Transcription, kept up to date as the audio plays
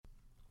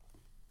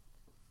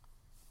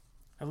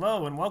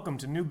Hello and welcome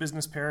to New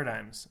Business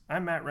Paradigms.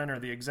 I'm Matt Renner,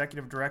 the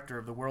Executive Director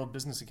of the World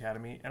Business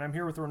Academy, and I'm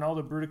here with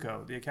Ronaldo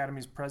Brutico, the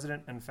Academy's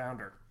President and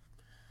Founder.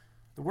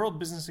 The World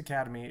Business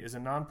Academy is a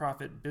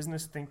nonprofit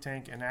business think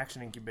tank and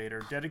action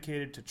incubator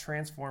dedicated to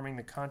transforming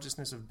the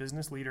consciousness of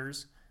business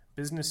leaders,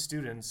 business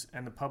students,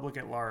 and the public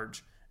at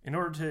large in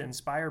order to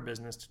inspire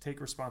business to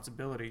take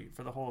responsibility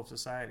for the whole of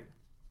society.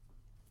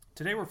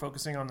 Today we're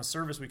focusing on the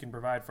service we can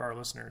provide for our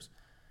listeners,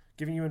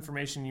 giving you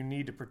information you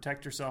need to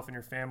protect yourself and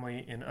your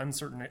family in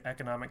uncertain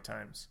economic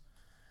times.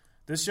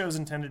 This show is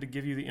intended to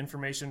give you the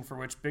information for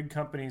which big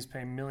companies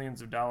pay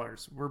millions of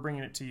dollars. We're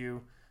bringing it to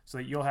you so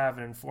that you'll have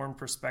an informed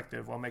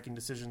perspective while making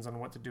decisions on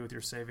what to do with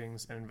your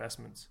savings and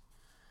investments.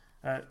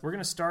 We're going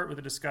to start with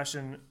a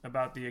discussion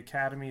about the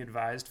Academy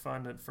Advised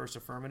Fund at First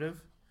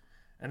Affirmative,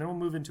 and then we'll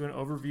move into an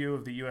overview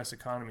of the U.S.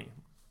 economy.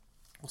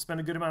 We'll spend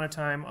a good amount of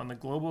time on the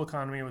global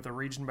economy with a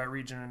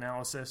region-by-region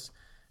analysis,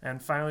 and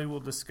finally,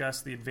 we'll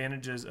discuss the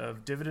advantages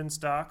of dividend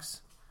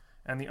stocks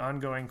and the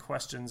ongoing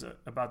questions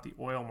about the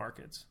oil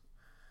markets.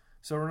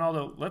 So,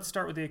 Ronaldo, let's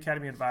start with the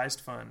Academy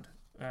Advised Fund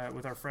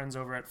with our friends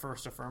over at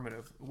First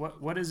Affirmative.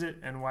 What is it,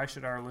 and why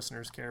should our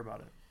listeners care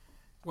about it?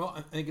 Well,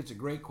 I think it's a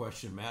great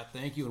question, Matt.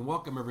 Thank you, and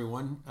welcome,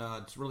 everyone.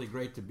 It's really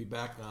great to be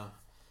back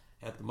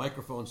at the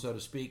microphone, so to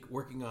speak,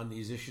 working on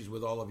these issues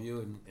with all of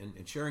you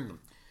and sharing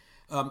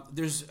them.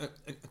 There's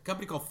a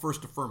company called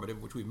First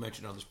Affirmative, which we've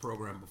mentioned on this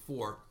program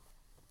before,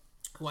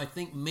 who I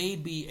think may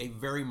be a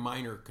very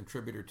minor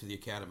contributor to the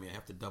Academy. I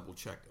have to double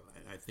check.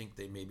 I think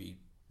they may be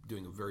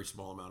doing a very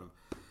small amount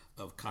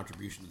of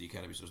contribution to the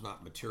Academy, so it's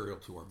not material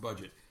to our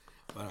budget.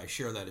 But I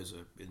share that as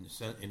in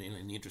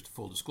the interest of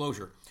full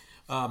disclosure.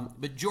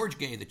 But George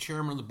Gay, the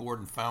chairman of the board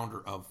and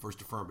founder of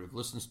First Affirmative,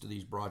 listens to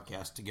these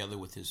broadcasts together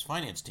with his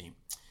finance team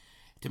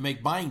to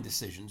make buying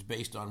decisions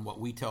based on what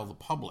we tell the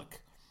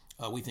public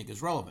we think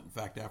is relevant. In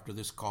fact, after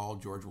this call,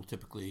 George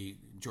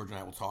and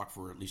I will talk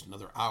for at least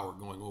another hour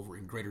going over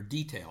in greater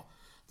detail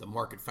the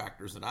market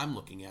factors that I'm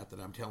looking at that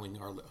I'm telling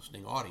our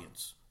listening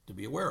audience to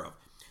be aware of.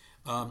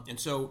 And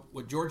so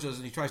what George does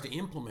is he tries to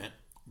implement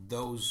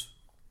those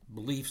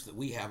beliefs that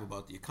we have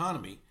about the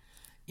economy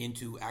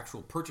into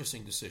actual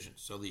purchasing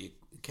decisions. So the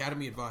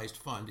Academy Advised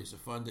Fund is a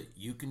fund that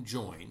you can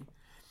join,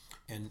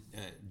 and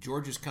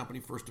George's company,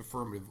 First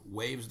Affirmative,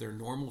 waives their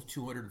normal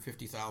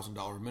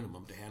 $250,000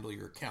 minimum to handle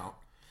your account,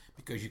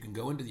 because you can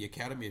go into the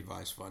Academy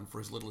Advised Fund for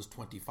as little as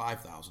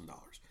 $25,000.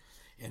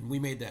 And we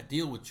made that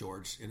deal with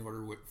George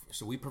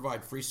so we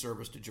provide free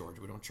service to George.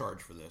 We don't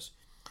charge for this.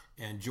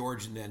 And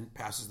George then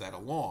passes that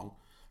along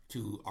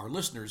to our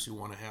listeners who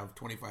want to have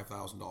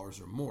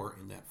 $25,000 or more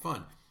in that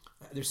fund.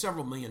 There's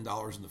several $1 million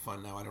in the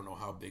fund now. I don't know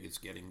how big it's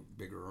getting,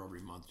 bigger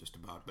every month just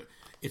about. But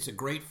it's a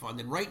great fund.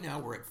 And right now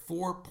we're at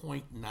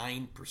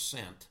 4.9%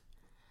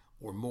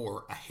 or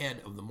more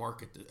ahead of the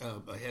market,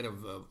 ahead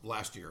of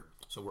last year.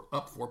 So we're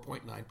up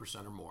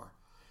 4.9% or more.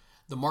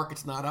 The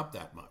market's not up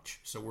that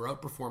much, so we're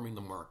outperforming the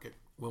market.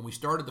 When we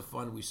started the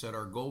fund, we said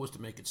our goal was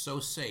to make it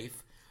so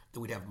safe that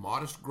we'd have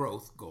modest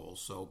growth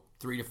goals. So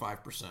 3 to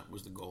 5%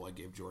 was the goal I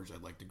gave George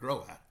I'd like to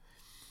grow at.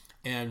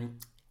 And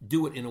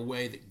do it in a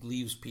way that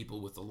leaves people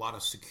with a lot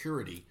of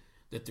security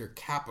that their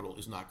capital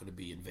is not going to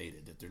be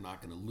invaded, that they're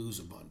not going to lose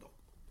a bundle.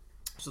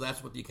 So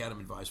that's what the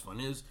Academy Advised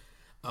Fund is.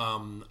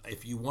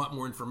 If you want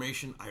more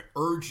information, I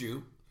urge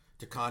you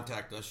to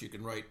contact us. You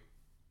can write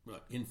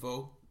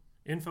info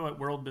at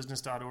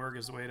worldbusiness.org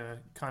is the way to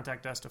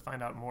contact us to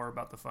find out more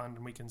about the fund,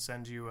 and we can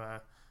send you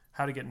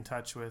how to get in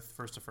touch with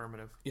First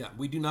Affirmative. Yeah,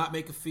 we do not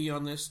make a fee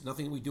on this.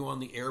 Nothing we do on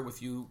the air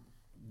with you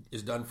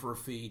is done for a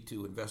fee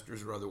to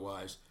investors or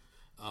otherwise.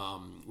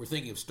 We're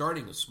thinking of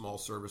starting a small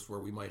service where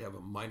we might have a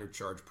minor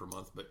charge per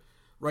month, but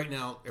right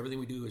now everything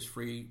we do is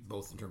free,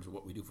 both in terms of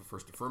what we do for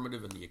First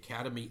Affirmative and the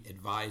Academy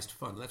Advised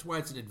Fund. That's why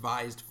it's an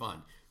advised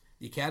fund.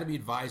 The Academy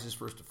advises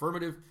First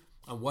Affirmative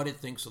on what it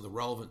thinks are the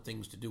relevant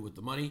things to do with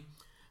the money.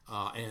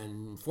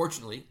 And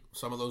fortunately,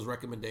 some of those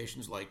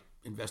recommendations, like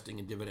investing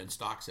in dividend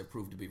stocks, have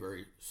proved to be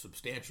very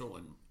substantial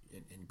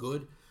and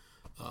good.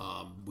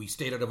 We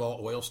stayed out of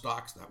all oil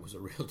stocks. That was a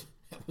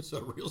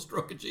real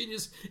stroke of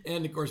genius.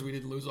 And of course, we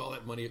didn't lose all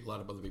that money. A lot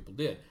of other people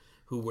did,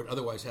 who would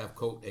otherwise have,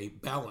 quote, a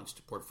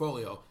balanced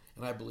portfolio.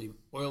 And I believe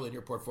oil in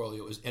your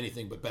portfolio is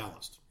anything but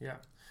balanced. Yeah.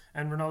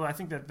 And Ronaldo, I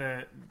think that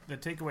the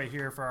takeaway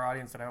here for our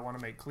audience that I want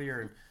to make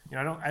clear, and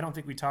I don't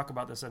think we talk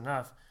about this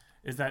enough,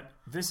 is that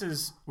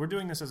we're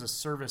doing this as a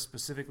service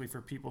specifically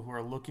for people who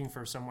are looking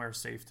for somewhere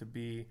safe to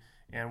be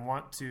and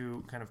want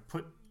to kind of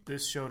put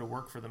this show to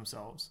work for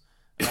themselves.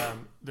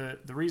 The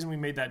reason we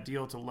made that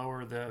deal to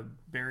lower the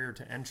barrier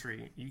to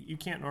entry, you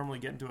can't normally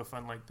get into a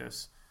fund like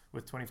this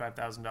with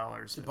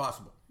 $25,000. It's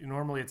impossible.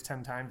 Normally it's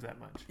 10 times that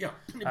much. Yeah,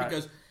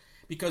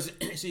 because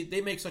see, they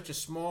make such a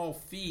small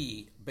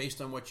fee based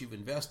on what you've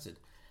invested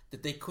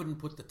that they couldn't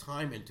put the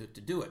time into it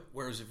to do it.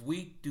 Whereas if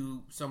we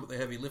do some of the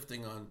heavy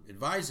lifting on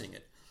advising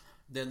it,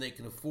 then they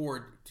can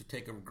afford to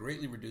take a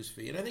greatly reduced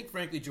fee. And I think,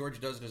 frankly, George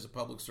does it as a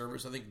public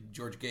service. I think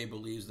George Gay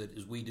believes that,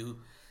 as we do,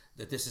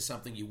 that this is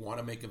something you want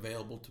to make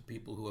available to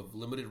people who have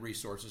limited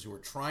resources, who are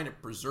trying to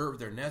preserve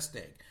their nest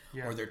egg,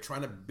 or they're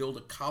trying to build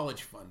a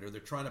college fund, or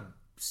they're trying to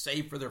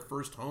save for their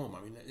first home.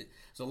 I mean,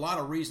 there's a lot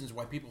of reasons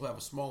why people have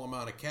a small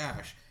amount of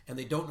cash and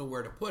they don't know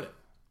where to put it.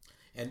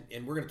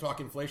 And we're going to talk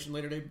inflation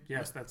later today.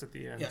 Yes, that's at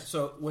the end. Yeah.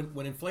 So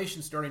when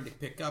inflation's starting to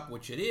pick up,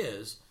 which it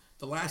is,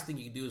 the last thing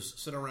you can do is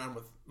sit around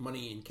with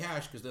money in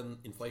cash, because then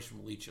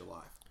inflation will eat you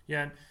alive.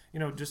 Yeah,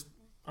 and just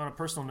on a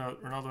personal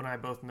note, Ronaldo and I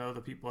both know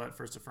the people at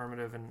First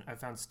Affirmative, and I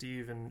found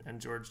Steve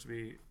and George to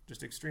be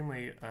just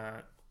extremely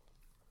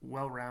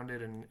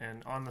well-rounded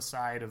and on the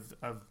side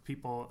of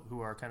people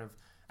who are kind of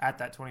at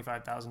that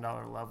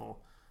 $25,000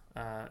 level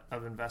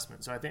of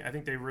investment. So I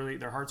think they really,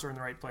 their hearts are in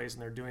the right place,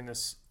 and they're doing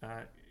this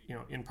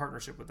in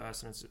partnership with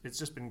us, and it's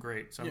just been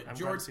great. So I'm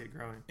glad to see it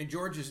growing. And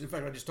George is, in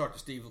fact, I just talked to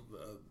Steve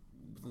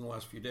within the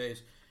last few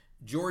days.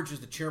 George is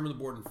the chairman of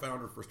the board and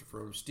founder of First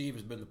Affirmative. Steve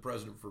has been the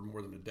president for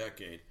more than a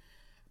decade.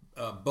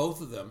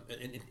 Both of them,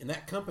 and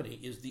that company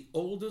is the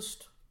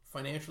oldest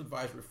financial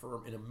advisory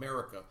firm in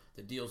America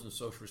that deals in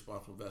social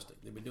responsible investing.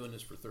 They've been doing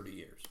this for 30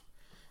 years.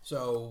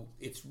 So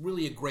it's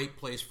really a great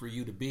place for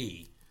you to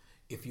be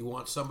if you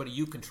want somebody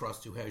you can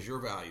trust who has your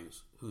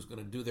values, who's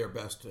going to do their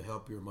best to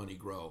help your money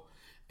grow.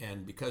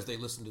 And because they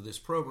listen to this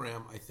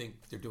program, I think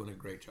they're doing a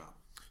great job.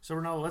 So,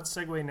 Ronaldo, let's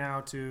segue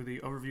now to the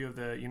overview of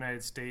the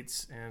United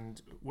States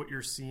and what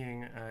you're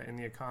seeing in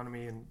the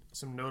economy, and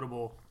some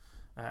notable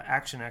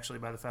action, actually,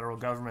 by the federal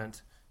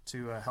government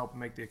to help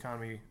make the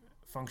economy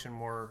function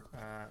more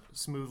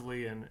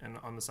smoothly and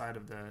on the side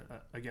of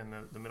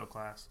the middle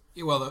class.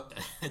 Yeah, well,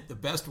 the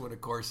best one,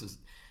 of course, is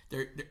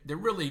they're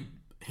really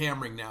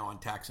hammering now on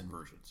tax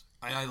inversions.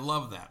 I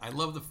love that. I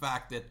love the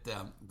fact that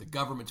the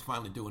government's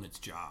finally doing its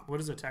job. What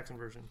is a tax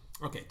inversion?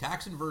 Okay,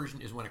 tax inversion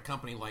is when a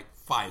company like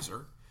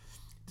Pfizer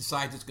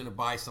decides it's going to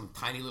buy some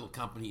tiny little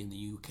company in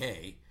the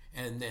UK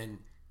and then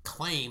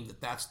claim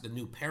that that's the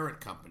new parent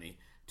company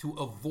to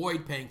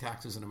avoid paying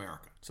taxes in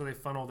America. So they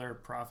funnel their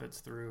profits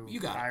through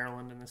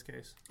Ireland in this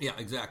case? Yeah,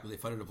 exactly. They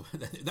funneled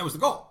that was the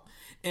goal.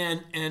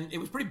 And it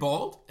was pretty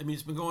bold. I mean,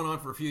 it's been going on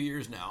for a few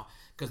years now,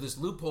 because this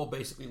loophole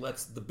basically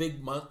lets the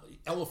big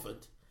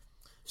elephant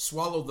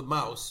swallow the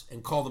mouse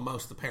and call the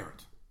mouse the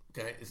parent.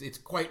 Okay? It's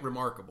quite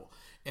remarkable.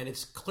 And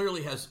it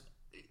clearly has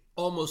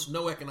almost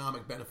no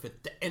economic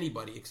benefit to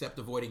anybody except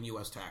avoiding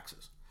U.S.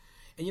 taxes.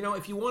 And,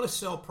 if you want to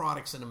sell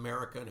products in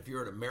America, and if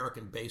you're an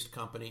American-based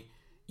company,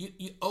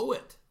 you owe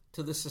it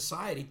to the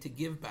society to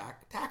give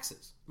back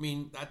taxes. I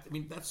mean,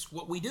 that's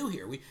what we do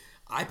here.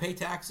 I pay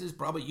taxes.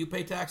 Probably you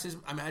pay taxes.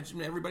 I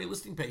imagine everybody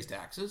listening pays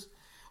taxes.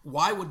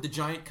 Why would the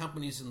giant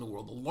companies in the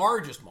world, the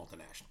largest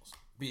multinationals,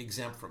 be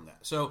exempt from that?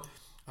 So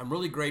I'm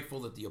really grateful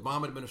that the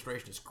Obama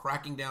administration is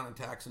cracking down on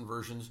tax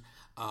inversions.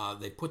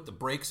 They put the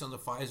brakes on the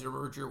Pfizer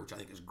merger, which I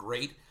think is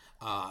great.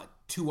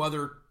 2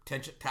 other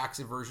tax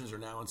inversions are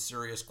now in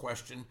serious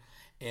question.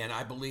 And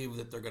I believe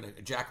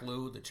that Jack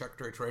Lew, the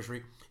Secretary of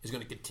Treasury, is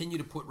going to continue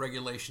to put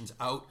regulations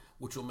out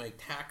which will make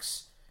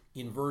tax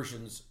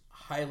inversions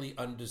highly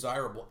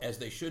undesirable, as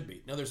they should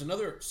be. Now, there's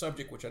another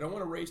subject which I don't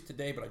want to raise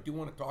today, but I do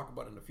want to talk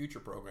about in a future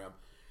program.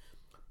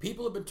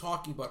 People have been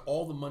talking about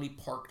all the money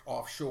parked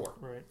offshore.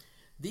 Right.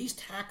 These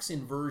tax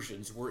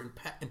inversions were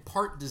in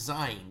part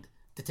designed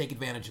to take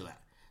advantage of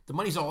that. The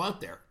money's all out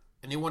there,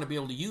 and they want to be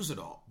able to use it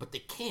all, but they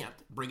can't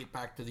bring it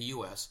back to the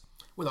U.S.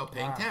 without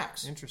paying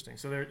tax. Interesting.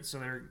 So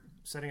they're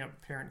setting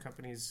up parent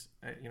companies,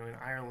 in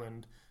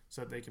Ireland,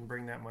 so that they can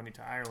bring that money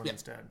to Ireland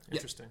instead.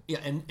 Interesting. Yeah,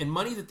 and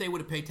money that they would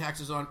have paid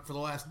taxes on for the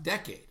last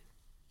decade,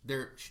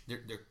 they're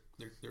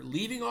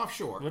leaving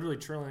offshore. Literally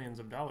trillions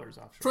of dollars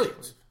offshore.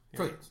 Trillions.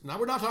 Trillions. Now,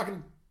 we're not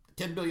talking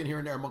 10 billion here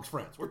and there amongst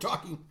friends. We're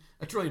talking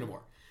 $1 trillion or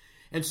more.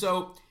 And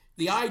so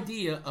the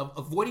idea of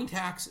avoiding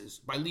taxes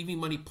by leaving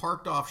money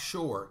parked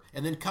offshore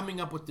and then coming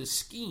up with this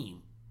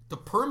scheme to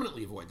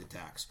permanently avoid the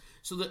tax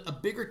so that a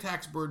bigger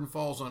tax burden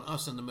falls on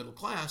us in the middle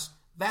class,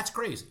 that's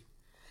crazy.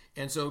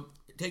 And so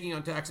taking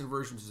on tax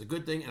inversions is a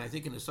good thing. And I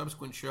think in a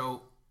subsequent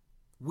show,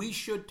 we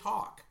should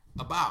talk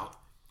about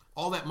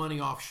all that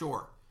money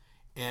offshore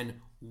and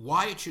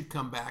why it should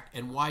come back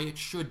and why it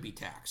should be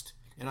taxed.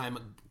 And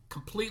I'm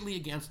completely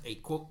against a,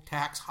 quote,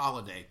 tax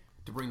holiday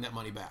to bring that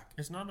money back.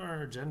 It's not on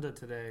our agenda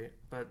today,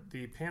 but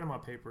the Panama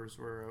Papers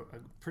were a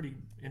pretty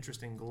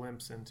interesting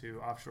glimpse into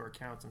offshore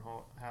accounts and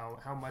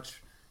how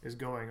much is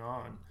going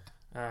on.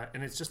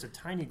 And it's just a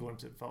tiny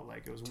glimpse, it felt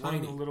like. It was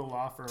one little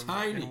law firm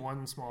and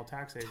one small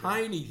tax haven.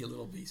 Tiny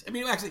little piece. I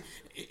mean, actually,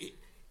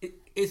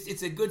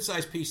 it's a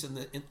good-sized piece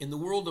in the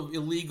world of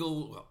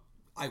illegal, well,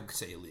 I would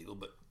say illegal,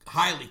 but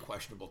highly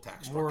questionable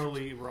tax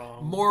structures.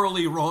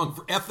 Morally wrong,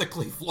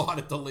 ethically flawed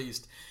at the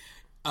least.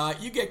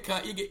 You get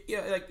cut.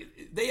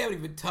 They haven't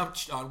even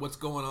touched on what's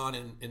going on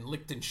in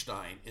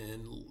Liechtenstein,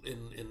 in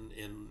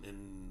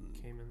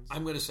Caymans.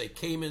 I'm going to say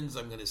Caymans.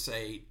 I'm going to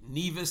say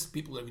Nevis.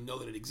 People don't even know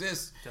that it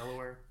exists.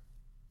 Delaware.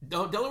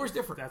 No, Delaware's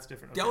different. That's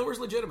different. Okay. Delaware's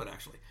legitimate,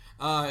 actually.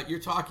 You're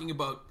talking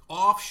about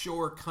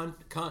offshore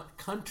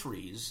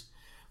countries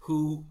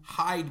who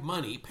hide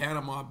money,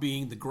 Panama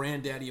being the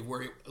granddaddy of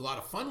where a lot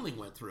of funneling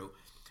went through.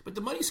 But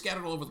the money's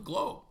scattered all over the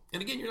globe.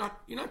 And again,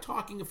 you're not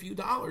talking a few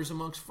dollars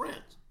amongst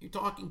friends. You're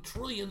talking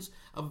trillions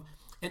of,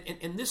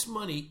 and this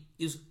money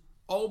is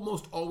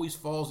almost always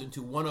falls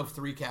into one of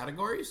 3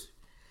 categories.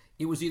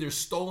 it was either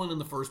stolen in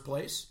the first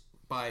place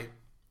by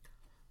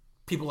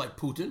people like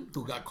Putin,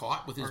 who got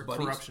caught with his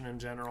buddies. Corruption in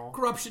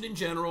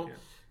general. Yeah.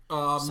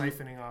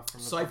 Siphoning off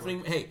from the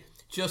public. Hey,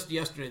 just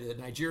yesterday, the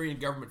Nigerian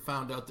government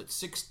found out that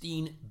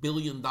 $16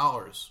 billion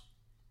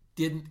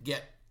didn't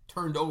get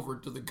turned over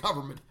to the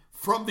government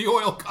from the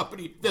oil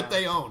company that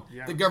they own,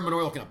 the government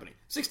oil company.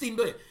 $16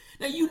 billion.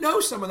 Now, you know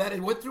some of that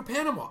it went through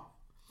Panama.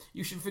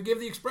 You should forgive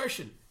the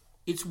expression.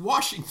 It's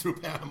washing through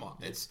Panama.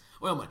 It's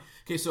oil money.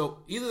 Okay, so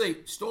either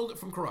they stole it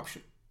from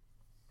corruption.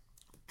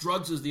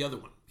 Drugs is the other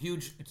one.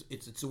 Huge.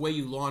 It's a way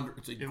you launder.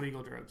 It's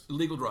illegal drugs.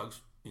 Illegal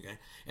drugs. Okay,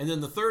 and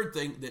then the third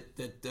thing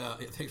that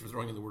thanks for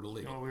throwing in the word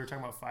illegal. Oh, we were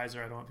talking about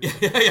Pfizer. I don't.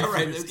 Yeah,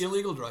 right.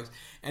 Illegal drugs.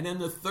 And then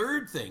the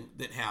third thing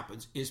that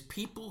happens is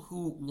people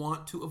who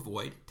want to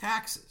avoid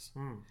taxes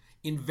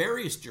in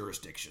various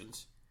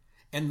jurisdictions.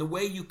 And the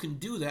way you can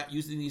do that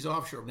using these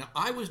offshore. Now,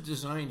 I was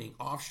designing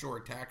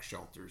offshore tax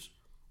shelters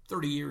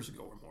 30 years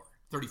ago or more,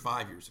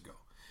 35 years ago.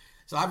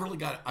 So I've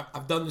really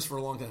I've done this for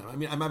a long time. I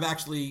mean, I've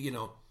actually,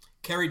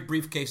 carried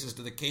briefcases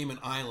to the Cayman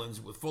Islands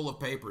full of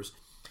papers.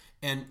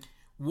 And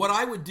what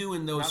I would do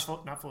in those...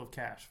 Not full of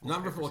cash.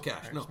 Not full of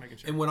cash, right, no. Sure.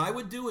 And what I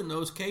would do in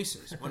those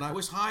cases, when I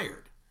was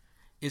hired,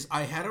 is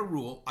I had a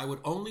rule. I would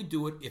only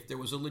do it if there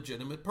was a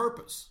legitimate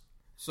purpose.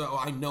 So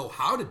I know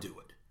how to do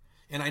it.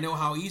 And I know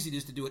how easy it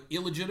is to do it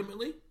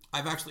illegitimately.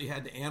 I've actually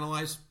had to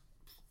analyze,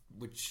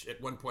 which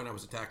at one point I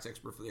was a tax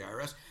expert for the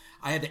IRS.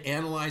 I had to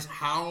analyze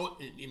how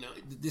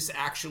this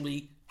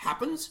actually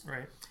happens.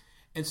 Right.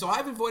 And so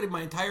I've avoided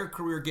my entire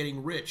career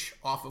getting rich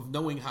off of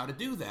knowing how to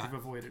do that.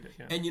 You've avoided it,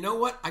 yeah. And you know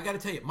what? I got to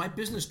tell you, my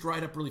business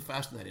dried up really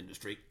fast in that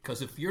industry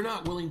because if you're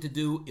not willing to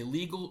do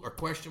illegal or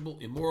questionable,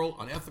 immoral,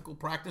 unethical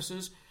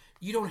practices,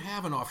 you don't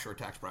have an offshore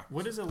tax practice.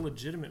 What is a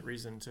legitimate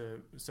reason to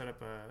set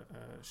up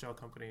a shell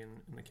company in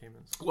the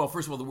Caymans? Well,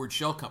 first of all, the word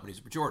shell company is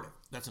a pejorative.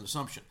 That's an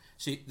assumption.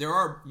 See, there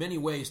are many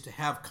ways to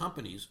have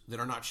companies that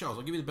are not shells.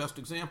 I'll give you the best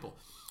example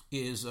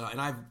is,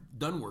 and I've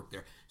done work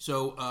there.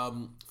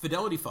 So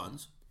Fidelity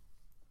Funds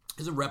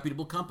is a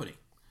reputable company.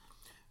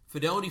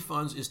 Fidelity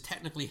Funds is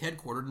technically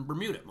headquartered in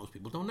Bermuda. Most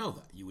people don't know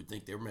that. You would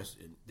think they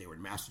were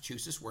in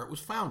Massachusetts where it was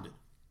founded.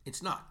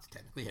 It's not. It's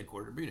technically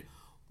headquartered in Bermuda.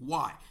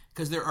 Why?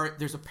 Because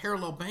there's a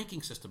parallel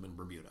banking system in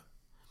Bermuda.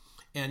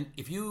 And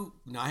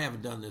I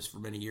haven't done this for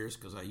many years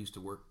because I used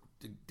to work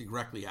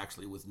directly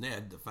actually with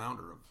Ned, the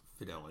founder of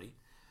Fidelity.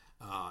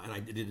 And I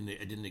did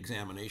an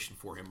examination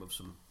for him of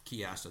some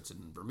key assets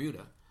in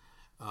Bermuda.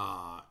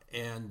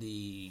 And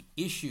the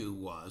issue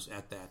was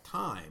at that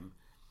time,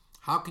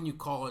 how can you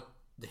call it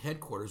the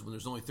headquarters when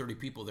there's only 30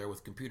 people there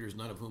with computers,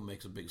 none of whom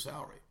makes a big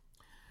salary?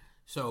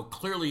 So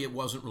clearly it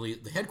wasn't really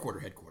the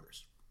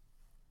headquarters.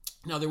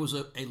 Now there was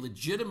a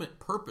legitimate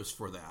purpose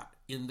for that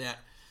in that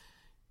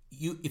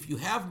if you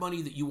have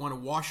money that you want to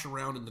wash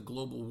around in the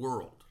global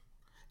world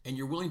and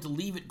you're willing to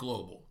leave it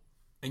global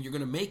and you're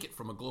going to make it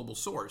from a global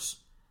source,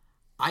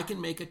 I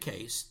can make a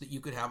case that you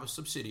could have a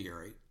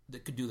subsidiary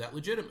that could do that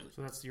legitimately.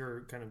 So that's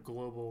your kind of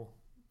global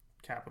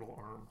capital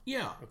arm.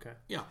 Yeah. Okay.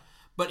 Yeah.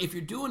 But if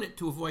you're doing it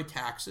to avoid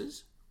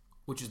taxes,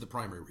 which is the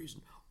primary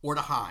reason, or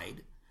to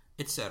hide,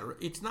 etc.,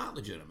 it's not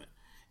legitimate.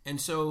 And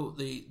so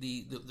the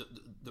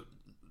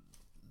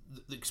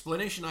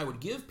explanation I would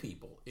give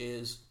people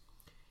is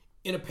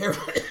in a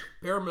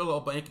parallel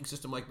banking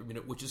system like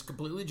Bermuda, which is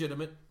completely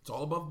legitimate, it's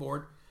all above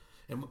board.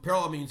 And what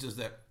parallel means is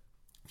that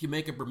if you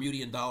make a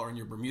Bermudian dollar and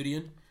you're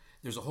Bermudian,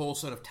 there's a whole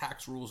set of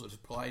tax rules that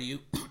apply to you.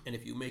 And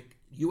if you make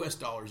U.S.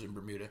 dollars in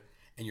Bermuda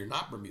and you're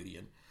not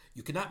Bermudian,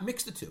 you cannot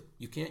mix the two.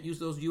 You can't use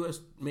those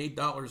U.S.-made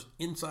dollars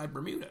inside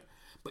Bermuda,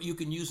 but you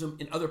can use them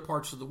in other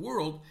parts of the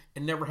world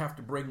and never have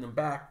to bring them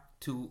back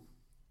to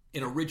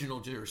an original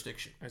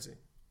jurisdiction. I see.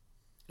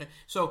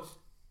 So,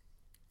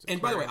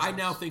 and by the way, I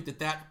now think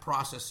that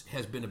process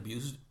has been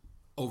abused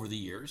over the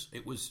years.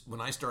 It was,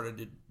 when I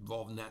started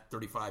involved in that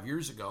 35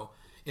 years ago,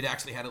 it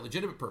actually had a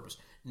legitimate purpose.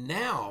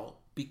 Now,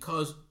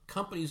 because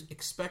companies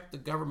expect the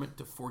government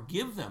to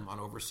forgive them on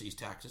overseas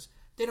taxes,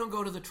 they don't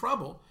go to the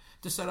trouble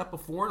to set up a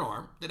foreign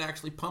arm that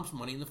actually pumps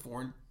money in the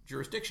foreign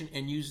jurisdiction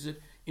and uses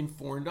it in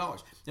foreign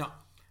dollars. Now,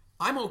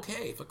 I'm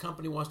okay if a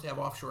company wants to have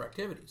offshore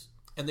activities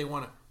and they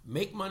want to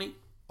make money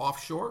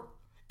offshore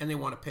and they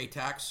want to pay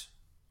tax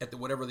at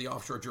whatever the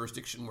offshore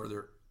jurisdiction where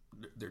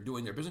they're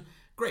doing their business.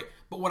 Great.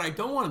 But what I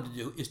don't want them to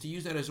do is to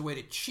use that as a way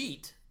to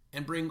cheat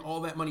and bring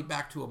all that money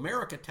back to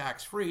America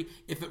tax-free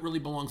if it really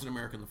belongs in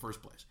America in the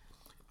first place.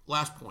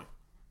 Last point.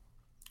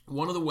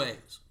 One of the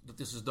ways that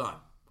this is done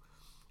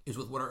is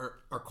with what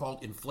are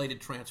called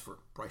inflated transfer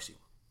pricing.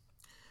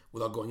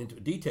 Without going into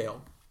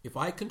detail, if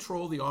I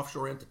control the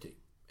offshore entity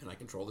and I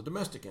control the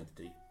domestic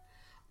entity,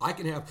 I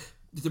can have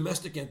the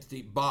domestic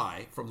entity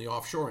buy from the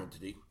offshore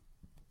entity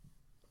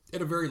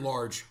at a very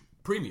large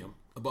premium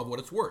above what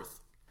it's worth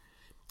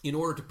in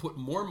order to put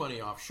more money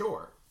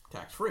offshore,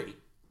 tax-free.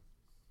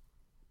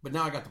 But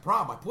now I got the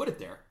problem. I put it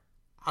there.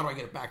 How do I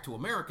get it back to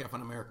America if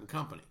I'm an American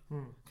company?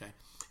 Okay,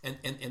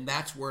 and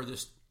that's where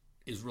this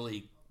is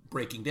really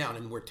breaking down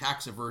and where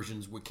tax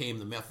aversions became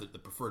the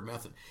preferred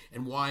method,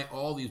 and why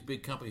all these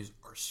big companies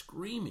are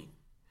screaming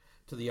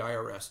to the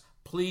IRS,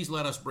 please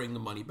let us bring the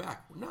money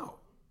back. No.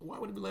 Why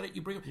would we let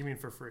you bring it? You mean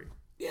for free?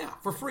 Yeah,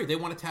 for free. They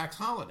want a tax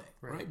holiday,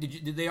 right?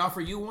 Did they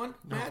offer you one,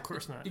 No, Matt? of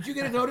course not. Did you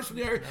get a notice from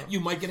the IRS? No. You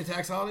might get a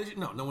tax holiday?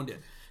 No, no one did.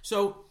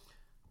 So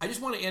I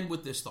just want to end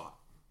with this thought.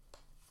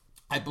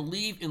 I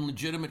believe in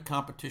legitimate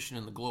competition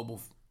in the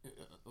global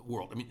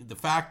world. I mean, the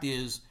fact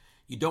is,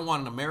 you don't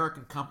want an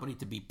American company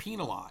to be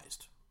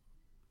penalized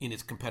in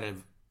its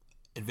competitive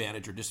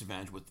advantage or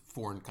disadvantage with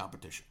foreign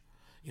competition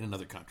in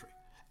another country.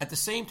 At the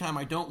same time,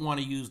 I don't want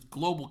to use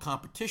global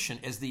competition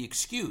as the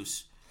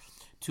excuse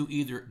to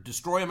either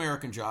destroy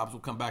American jobs, we'll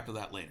come back to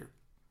that later,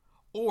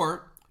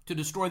 or to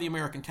destroy the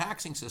American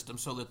taxing system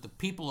so that the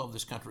people of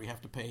this country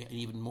have to pay an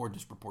even more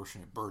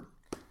disproportionate burden.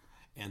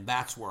 And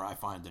that's where I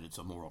find that it's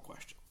a moral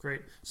question.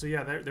 Great. So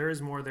yeah, there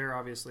is more there,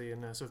 obviously.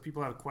 And so if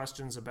people have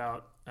questions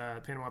about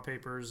Panama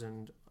Papers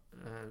and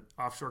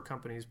offshore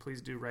companies,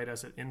 please do write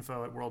us at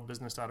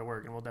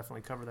info@worldbusiness.org, and we'll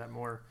definitely cover that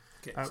more.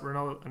 Okay.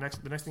 Ronaldo, the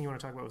next thing you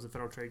want to talk about was the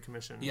Federal Trade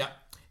Commission. Yeah.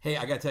 Hey,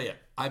 I got to tell you,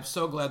 I'm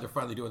so glad they're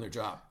finally doing their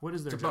job. What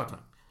is their It's about job?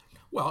 time.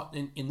 Well,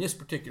 in this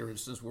particular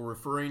instance, we're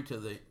referring to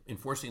the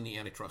enforcing the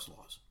antitrust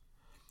laws.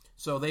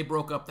 So they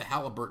broke up the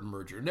Halliburton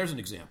merger, and there's an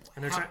example.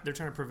 And they're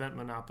trying to prevent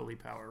monopoly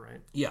power,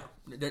 right? Yeah,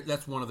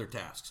 that's one of their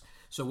tasks.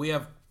 So we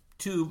have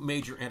two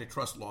major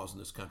antitrust laws in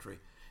this country,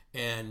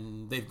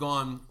 and they've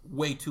gone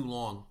way too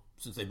long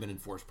since they've been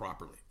enforced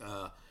properly.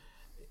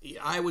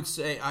 I would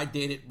say I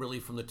date it really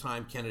from the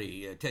time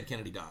Ted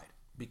Kennedy died,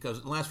 because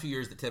in the last few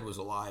years that Ted was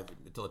alive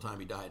until the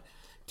time he died,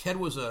 Ted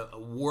was a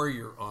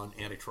warrior on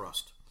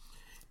antitrust,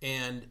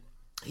 and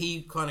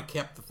he kind of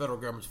kept the federal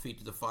government's feet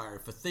to the fire.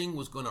 If a thing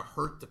was going to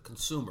hurt the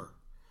consumer,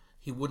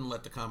 he wouldn't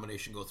let the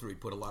combination go through.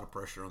 He'd put a lot of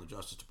pressure on the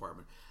Justice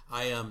Department.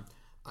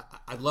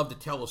 I'd love to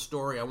tell a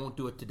story. I won't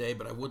do it today,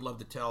 but I would love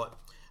to tell it,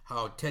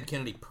 how Ted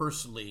Kennedy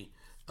personally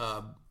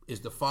is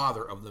the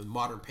father of the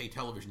modern pay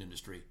television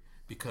industry,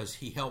 because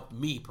he helped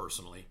me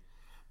personally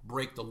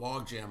break the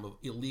logjam of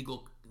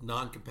illegal,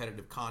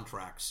 non-competitive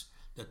contracts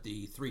that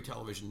the three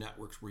television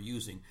networks were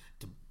using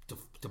to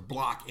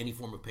block any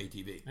form of pay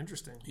TV.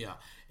 Interesting. Yeah,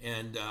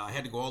 and I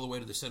had to go all the way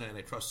to the Senate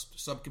Antitrust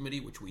Subcommittee,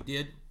 which we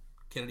did.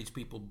 Kennedy's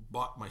people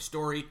bought my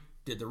story,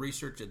 did the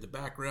research, did the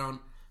background.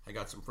 I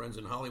got some friends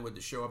in Hollywood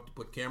to show up to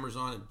put cameras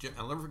on. And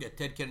I'll never forget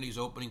Ted Kennedy's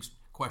opening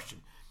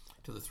question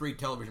to the three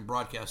television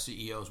broadcast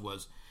CEOs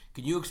was,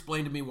 can you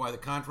explain to me why the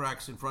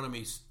contracts in front of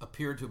me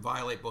appear to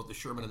violate both the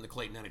Sherman and the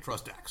Clayton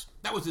Antitrust Acts?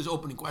 That was his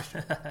opening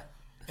question.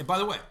 And by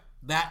the way,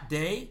 that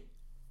day,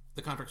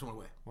 the contracts went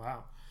away.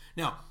 Wow.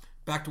 Now,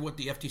 back to what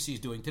the FTC is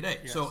doing today.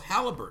 Yes. So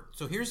Halliburton.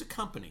 So here's a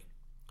company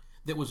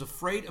that was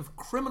afraid of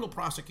criminal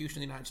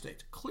prosecution in the United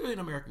States. Clearly an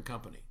American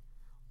company.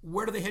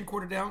 Where do they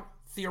headquarter down?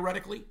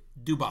 Theoretically,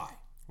 Dubai.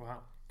 Wow.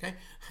 Okay?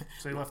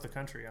 So they left the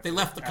country. They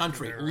left the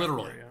country,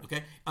 literally. Yeah.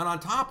 Okay? And on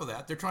top of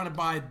that, they're trying to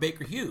buy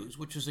Baker Hughes,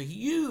 which is a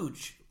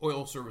huge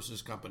oil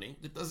services company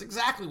that does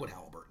exactly what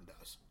Halliburton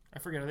does. I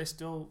forget, are they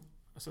still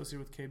associated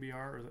with KBR,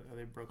 or are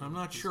they broken? I'm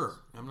not sure.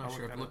 I'm not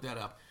sure. I've looked that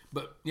up.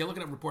 But yeah, look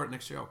it up, report it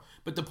next show.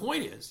 But the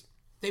point is,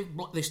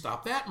 they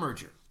stopped that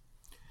merger.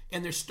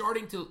 And they're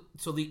starting to,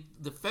 so the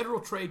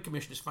Federal Trade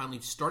Commission is finally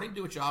starting to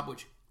do a job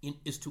which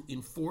is to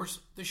enforce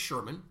the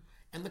Sherman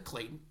and the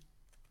Clayton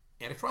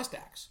Antitrust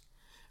Acts.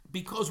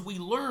 Because we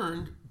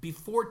learned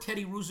before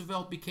Teddy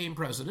Roosevelt became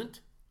president,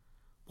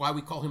 why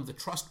we call him the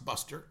trust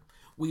buster,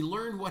 we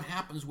learned what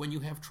happens when you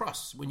have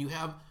trusts, when you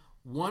have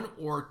one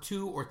or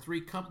two or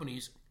three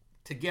companies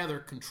together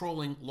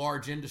controlling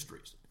large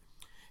industries.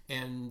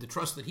 And the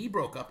trusts that he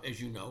broke up,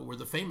 as you know, were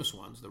the famous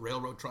ones, the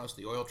railroad trust,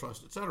 the oil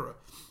trust, etc.,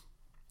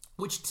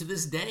 which to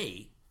this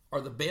day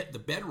are the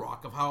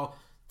bedrock of how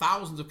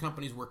thousands of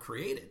companies were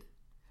created,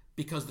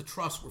 because the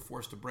trusts were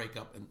forced to break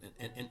up,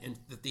 and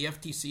that the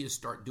FTC is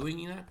start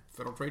doing that,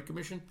 Federal Trade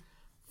Commission,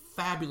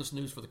 fabulous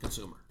news for the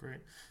consumer. Great.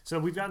 So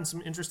we've gotten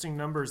some interesting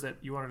numbers that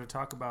you wanted to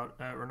talk about,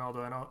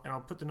 Ronaldo, and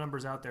I'll put the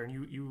numbers out there, and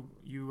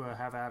you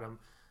have at them.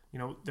 You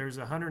know, there's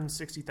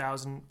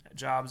 160,000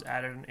 jobs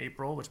added in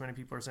April, which many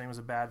people are saying was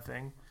a bad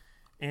thing.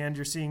 And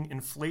you're seeing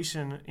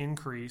inflation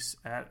increase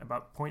at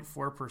about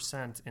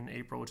 0.4% in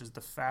April, which is the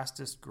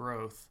fastest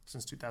growth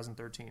since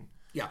 2013.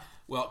 Yeah.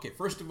 Well, okay,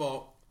 first of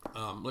all,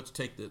 let's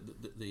take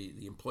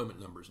the employment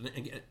numbers.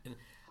 And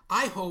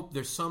I hope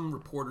there's some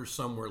reporter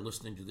somewhere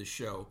listening to this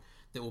show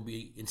that will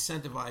be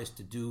incentivized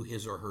to do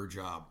his or her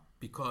job,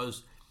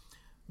 because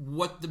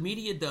what the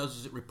media does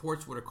is it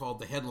reports what are called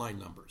the headline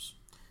numbers.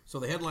 So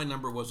the headline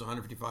number was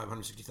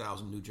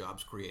 160,000 new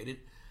jobs created.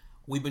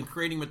 We've been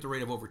creating them at the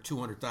rate of over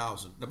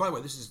 200,000. Now, by the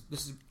way, this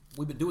is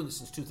we've been doing this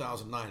since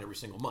 2009 every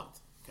single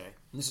month. Okay,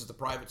 and this is the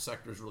private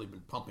sector has really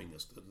been pumping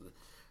this.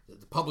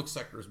 The public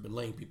sector has been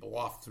laying people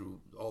off through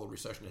all the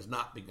recession, has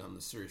not begun the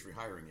serious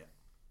rehiring yet,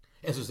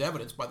 as is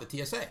evidenced by the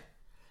TSA.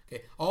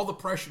 Okay, all the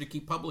pressure to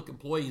keep public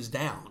employees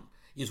down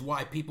is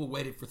why people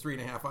waited for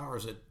 3.5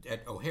 hours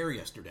at O'Hare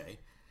yesterday,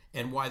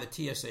 and why the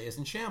TSA is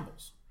in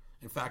shambles.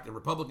 In fact, a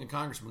Republican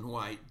congressman who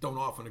I don't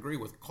often agree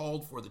with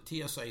called for the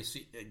TSA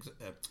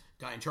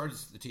guy in charge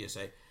of the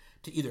TSA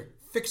to either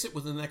fix it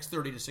within the next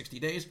 30 to 60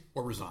 days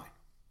or resign.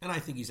 And I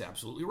think he's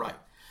absolutely right.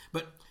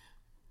 But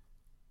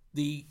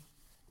The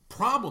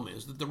problem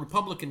is that the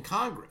Republican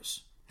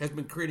Congress has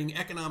been creating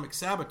economic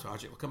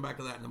sabotage. We'll come back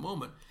to that in a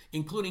moment,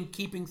 including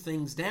keeping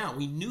things down.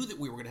 We knew that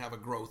we were going to have a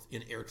growth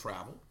in air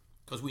travel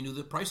because we knew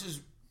that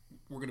prices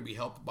were going to be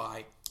helped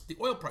by the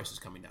oil prices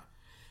coming down.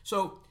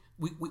 So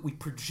we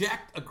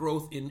project a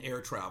growth in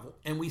air travel,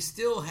 and we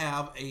still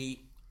have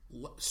a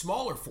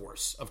smaller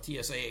force of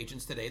TSA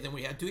agents today than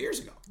we had 2 years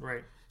ago.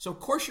 Right. So, of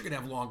course, you're going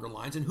to have longer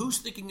lines. And who's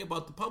thinking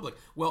about the public?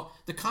 Well,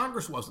 the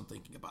Congress wasn't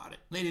thinking about it.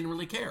 They didn't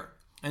really care.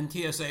 And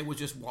TSA was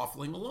just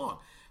waffling along.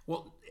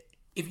 Well,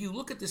 if you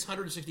look at this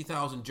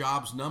 160,000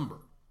 jobs number,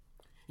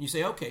 and you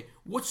say, okay,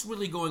 what's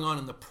really going on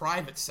in the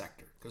private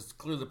sector? Because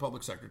clearly the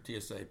public sector,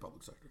 TSA,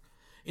 public sector.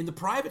 In the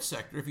private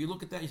sector, if you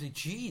look at that, you say,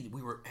 gee,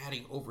 we were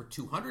adding over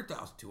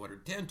 200,000,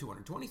 210,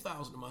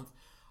 220,000 a month.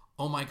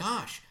 Oh my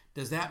gosh,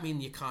 does that mean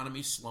the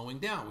economy's slowing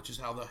down, which is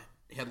how the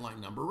headline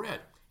number read?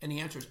 And the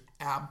answer is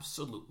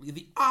absolutely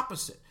the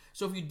opposite.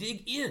 So if you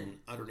dig in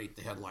underneath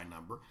the headline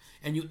number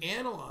and you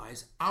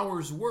analyze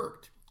hours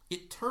worked,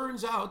 it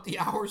turns out the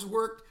hours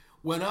worked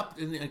went up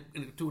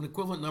to an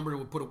equivalent number that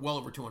would put it well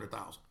over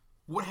 200,000.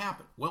 What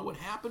happened? Well, what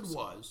happened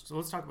was... So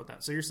let's talk about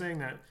that. So you're saying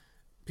that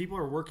people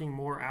are working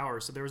more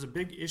hours. So there was a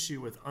big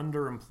issue with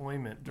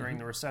underemployment during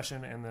the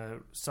recession and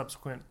the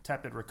subsequent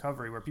tepid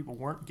recovery where people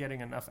weren't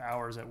getting enough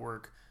hours at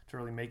work to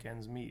really make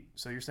ends meet.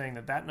 So you're saying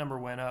that that number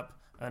went up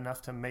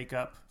enough to make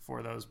up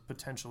for those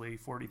potentially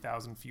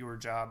 40,000 fewer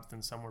jobs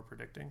than some were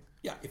predicting?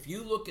 Yeah, if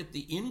you look at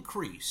the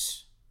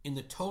increase in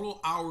the total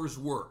hours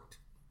worked,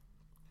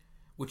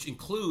 which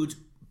includes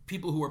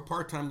people who are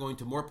part-time going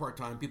to more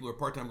part-time, people who are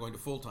part-time going to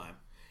full-time,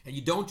 and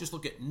you don't just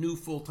look at new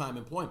full-time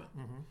employment,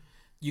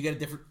 you get a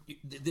different...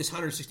 This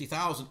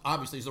 160,000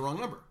 obviously is the wrong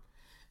number.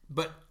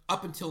 But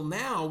up until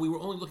now, we were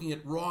only looking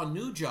at raw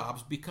new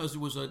jobs because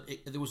there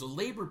was a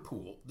labor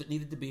pool that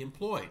needed to be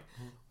employed.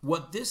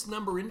 What this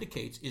number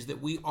indicates is that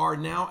we are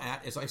now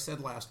at, as I said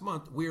last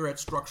month, we're at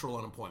structural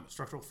unemployment.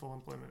 Structural full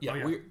employment.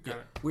 Yeah,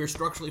 we're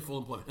structurally full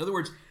employment. In other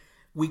words,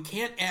 we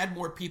can't add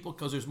more people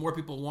because there's more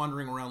people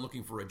wandering around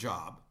looking for a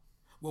job.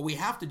 What we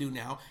have to do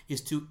now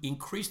is to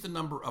increase the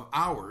number of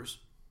hours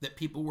that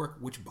people work,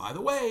 which, by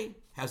the way,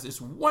 has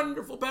this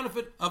wonderful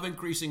benefit of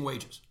increasing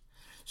wages.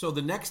 So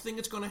the next thing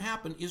that's going to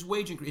happen is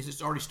wage increase.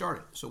 It's already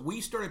started. So we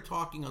started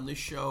talking on this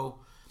show,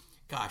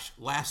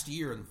 last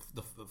year in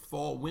the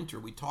fall, winter,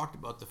 we talked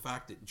about the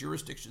fact that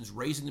jurisdictions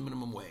raising the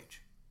minimum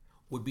wage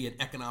would be an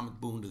economic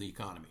boon to the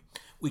economy.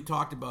 We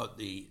talked about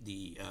the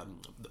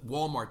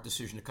Walmart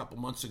decision a couple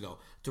months ago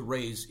to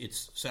raise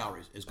its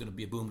salaries is going to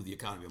be a boom to the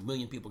economy. 1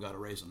 million people got a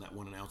raise on that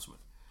one announcement.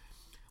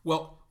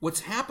 Well,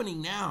 what's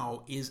happening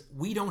now is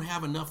we don't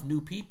have enough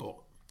new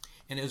people.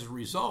 And as a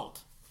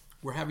result,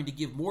 we're having to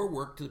give more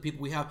work to the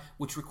people we have,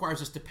 which requires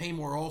us to pay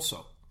more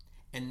also.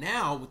 And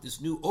now, with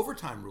this new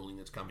overtime ruling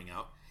that's coming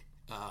out,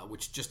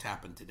 which just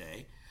happened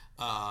today,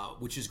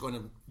 which is going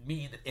to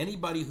mean that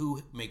anybody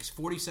who makes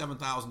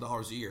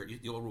 $47,000 a year,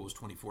 the old rule was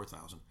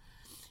 $24,000.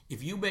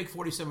 If you make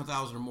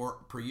 $47,000 or more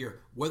per year,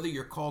 whether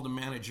you're called a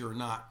manager or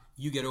not,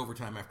 you get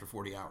overtime after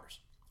 40 hours.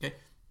 Okay,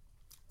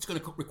 it's going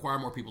to require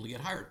more people to get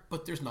hired,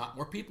 but there's not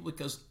more people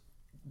because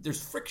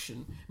there's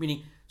friction,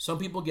 meaning some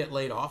people get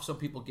laid off, some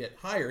people get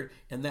hired,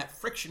 and that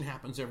friction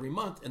happens every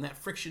month, and that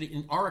friction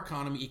in our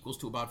economy equals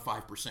to about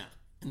 5%.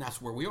 And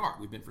that's where we are.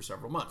 We've been for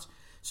several months.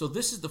 So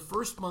this is the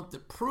first month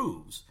that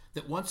proves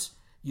that once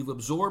you've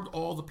absorbed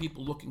all the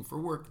people looking for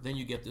work, then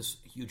you get this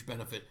huge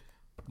benefit,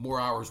 more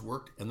hours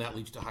worked, and that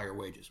leads to higher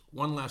wages.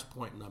 One last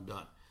point, and I'm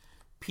done.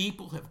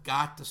 People have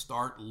got to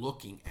start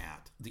looking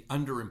at the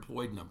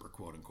underemployed number,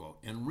 quote unquote,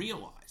 and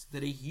realize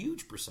that a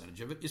huge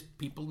percentage of it is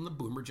people in the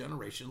boomer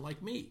generation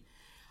like me.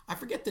 I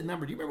forget the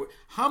number. Do you remember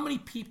how many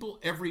people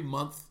every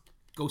month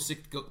go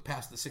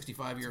past the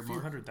 65-year mark? A few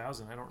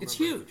 100,000. I don't remember. It's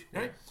huge,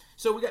 right?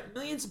 So we got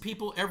millions of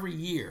people every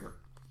year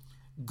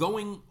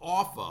going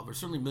off of, or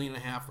certainly 1.5 million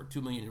or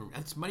 2 million.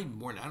 That's money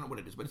more. I don't know what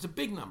it is, but it's a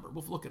big number.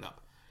 We'll look it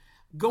up.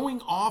 Going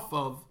off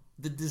of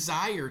the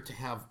desire to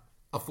have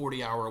a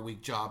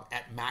 40-hour-a-week job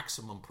at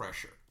maximum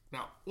pressure.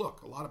 Now,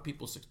 look, a lot of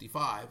people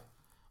 65,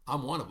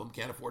 I'm one of them,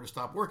 can't afford to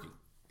stop working.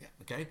 Yeah,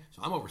 okay?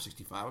 So I'm over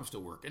 65, I'm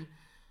still working.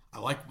 I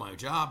like my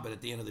job, but at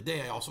the end of the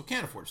day, I also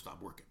can't afford to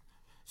stop working.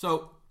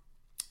 So,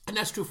 and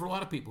that's true for a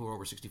lot of people who are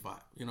over 65.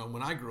 You know,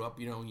 when I grew up,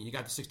 when you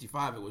got to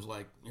 65, it was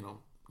like,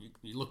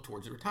 you look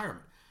towards the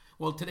retirement.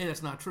 Well, today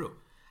that's not true.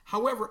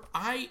 However,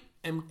 I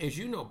am, as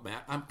you know,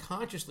 Matt, I'm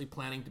consciously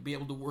planning to be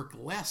able to work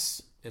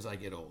less as I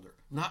get older,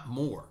 not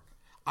more.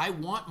 I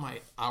want my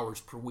hours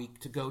per week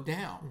to go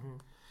down.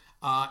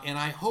 And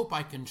I hope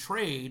I can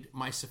trade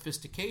my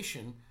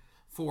sophistication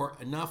for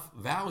enough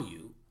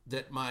value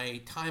that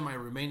my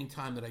remaining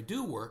time that I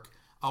do work,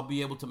 I'll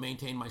be able to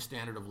maintain my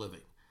standard of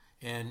living.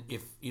 And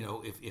if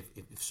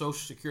Social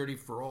Security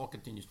for all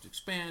continues to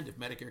expand, if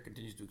Medicare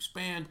continues to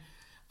expand,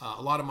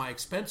 a lot of my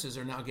expenses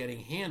are now getting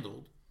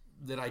handled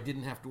that I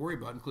didn't have to worry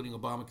about, including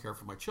Obamacare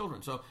for my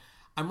children. So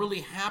I'm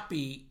really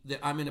happy that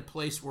I'm in a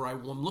place where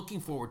I'm looking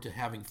forward to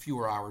having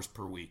fewer hours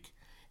per week.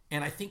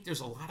 And I think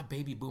there's a lot of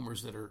baby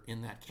boomers that are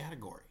in that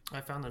category.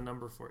 I found a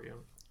number for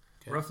you.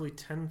 Okay. Roughly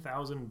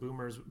 10,000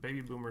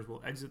 baby boomers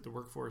will exit the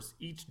workforce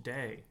each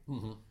day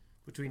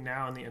between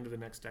now and the end of the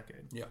next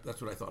decade. Yeah,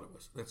 that's what I thought it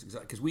was. That's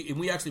exactly, because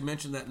we actually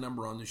mentioned that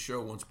number on this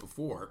show once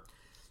before.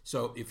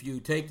 So if you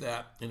take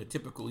that in a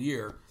typical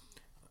year,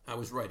 I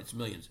was right, it's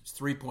millions. It's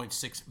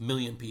 3.6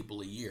 million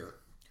people a year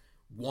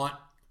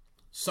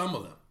some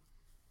of them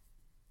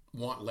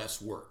want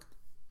less work.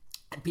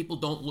 And people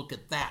don't look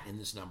at that in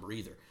this number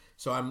either.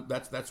 So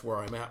that's where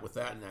I'm at with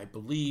that, and I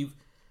believe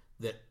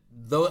that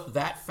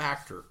that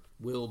factor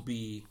will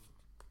be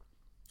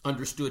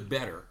understood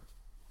better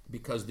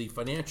because the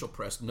financial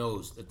press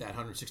knows that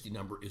 160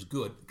 number is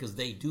good because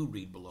they do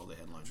read below the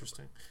headline.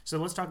 Interesting. So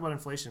let's talk about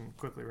inflation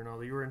quickly,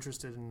 Ronaldo. You were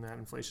interested in that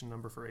inflation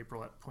number for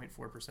April at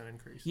 0.4%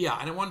 increase. Yeah,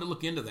 and I wanted to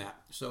look into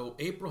that. So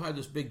April had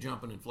this big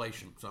jump in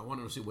inflation, so I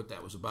wanted to see what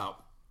that was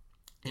about.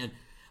 And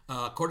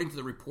according to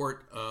the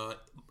report,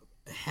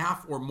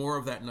 half or more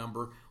of that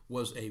number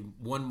was a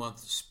 1-month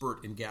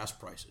spurt in gas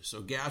prices.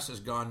 So gas has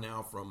gone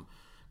now from,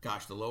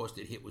 the lowest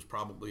it hit was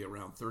probably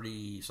around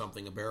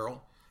 30-something a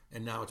barrel,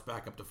 and now it's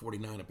back up to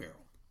 49 a barrel.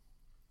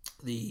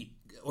 The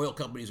oil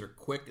companies are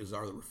quick, as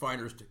are the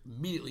refiners, to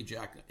immediately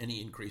jack any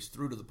increase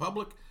through to the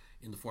public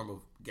in the form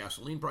of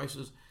gasoline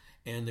prices,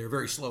 and they're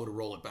very slow to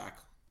roll it back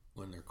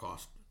when their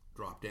costs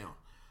drop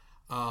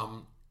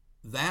down.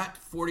 That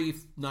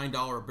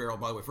 $49 a barrel,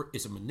 by the way,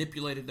 is a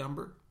manipulated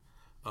number.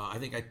 I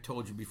think I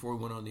told you before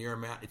we went on the air,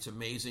 Matt, it's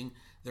amazing.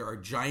 There are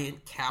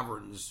giant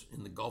caverns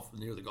in the Gulf,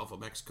 near the Gulf of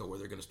Mexico, where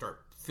they're going to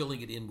start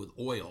filling it in with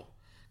oil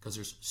because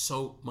there's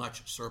so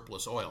much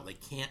surplus oil. They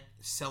can't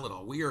sell it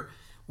all. We are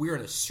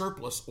in a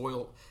surplus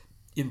oil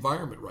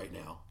environment right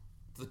now,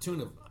 to the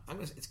tune of,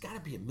 it's got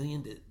to be 1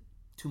 million to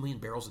 2 million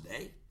barrels a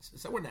day.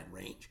 Is that in that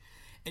range?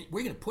 And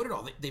we're going to put it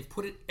all. They've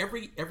put it,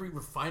 every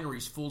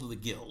refinery's full to the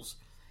gills.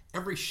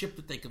 Every ship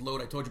that they could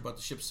load, I told you about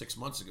the ships 6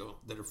 months ago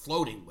that are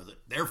floating with it,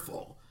 they're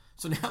full.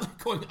 So now they're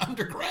going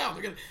underground.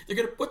 They're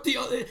going to put do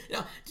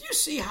you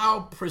see how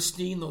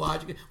pristine the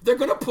logic is? They're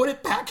going to put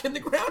it back in the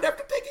ground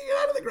after taking it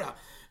out of the ground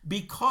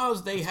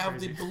because they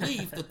have the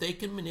belief that they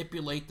can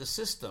manipulate the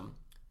system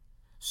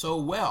so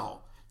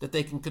well that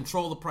they can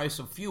control the price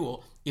of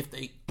fuel if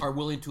they are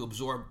willing to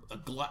absorb a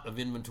glut of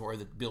inventory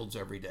that builds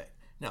every day.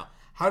 Now,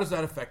 how does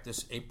that affect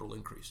this April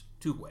increase?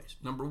 2 ways.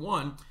 Number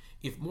one,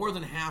 if more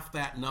than half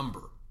that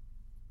number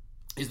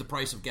is the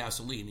price of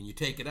gasoline and you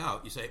take it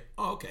out, you say,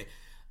 oh, okay,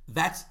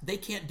 they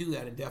can't do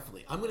that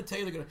indefinitely. I'm going to tell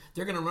you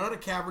they're going to run out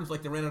of caverns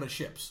like they ran out of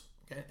ships,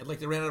 okay, and like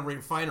they ran out of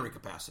refinery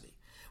capacity.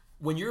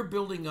 When you're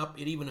building up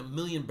at even 1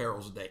 million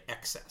barrels a day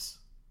excess,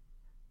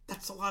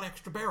 that's a lot of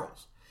extra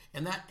barrels.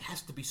 And that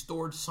has to be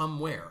stored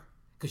somewhere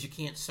because you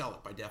can't sell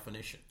it by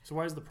definition. So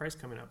why is the price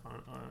coming up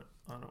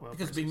on oil?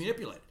 Because it's being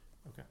manipulated.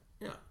 Okay.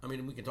 Yeah, I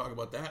mean, we can talk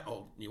about that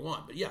all you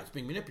want, but yeah, it's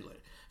being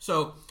manipulated.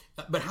 So,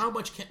 but how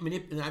much can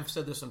manipulate? And I've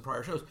said this on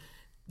prior shows.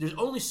 There's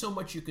only so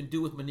much you can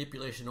do with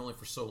manipulation, only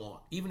for so long.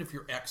 Even if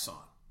you're Exxon,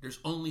 there's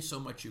only so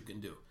much you can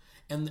do.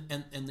 And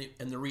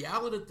the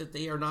reality that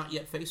they are not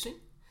yet facing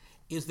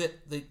is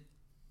that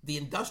the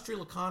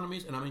industrial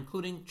economies, and I'm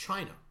including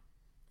China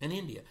and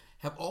India,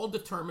 have all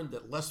determined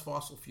that less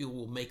fossil fuel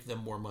will make them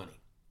more money.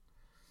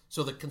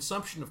 So the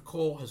consumption of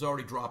coal has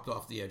already dropped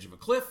off the edge of a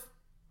cliff.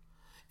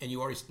 And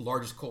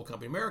largest coal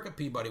company in America,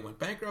 Peabody went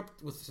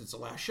bankrupt since the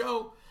last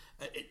show.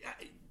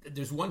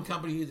 There's one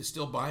company that's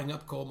still buying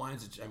up coal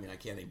mines. I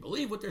can't even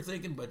believe what they're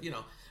thinking, but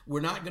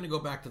we're not going to go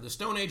back to the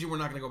Stone Age, and we're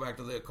not going to go back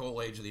to the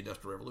coal age of the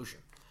Industrial Revolution.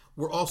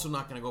 We're also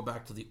not going to go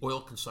back to the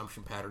oil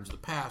consumption patterns of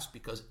the past,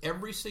 because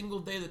every single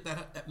day that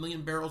 1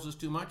 million barrels is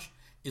too much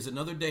is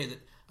another day that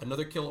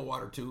another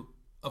kilowatt or two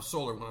of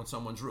solar went on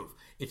someone's roof.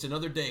 It's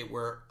another day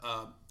where,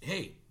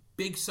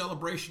 big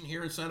celebration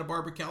here in Santa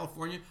Barbara,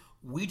 California.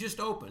 We just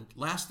opened,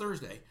 last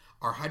Thursday,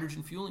 our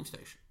hydrogen fueling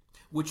station,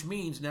 which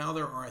means now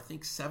there are, I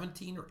think,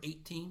 17 or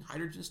 18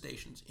 hydrogen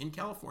stations in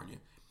California.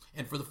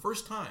 And for the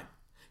first time,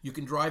 you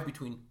can drive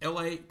between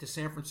LA to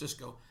San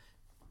Francisco.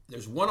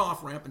 There's one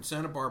off-ramp in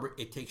Santa Barbara.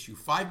 It takes you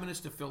 5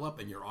 minutes to fill up,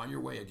 and you're on your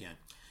way again.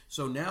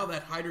 So now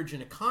that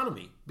hydrogen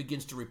economy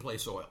begins to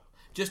replace oil,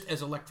 just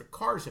as electric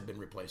cars have been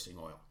replacing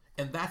oil.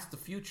 And that's the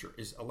future,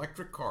 is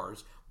electric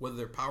cars, whether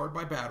they're powered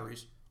by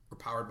batteries or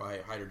powered by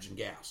hydrogen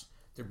gas.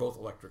 They're both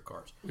electric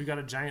cars. We've got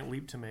a giant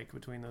leap to make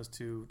between those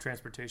two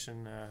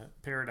transportation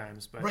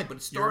paradigms. But right, but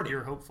it's starting.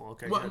 You're hopeful.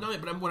 Okay. Well, no,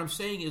 but what I'm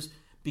saying is,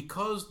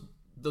 because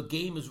the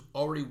game is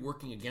already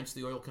working against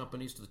the oil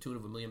companies to the tune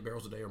of 1 million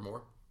barrels a day or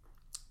more,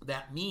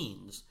 that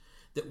means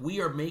that we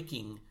are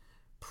making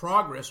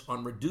progress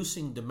on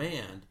reducing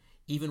demand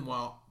even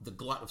while the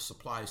glut of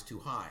supply is too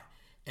high.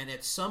 And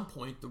at some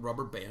point, the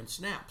rubber band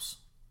snaps.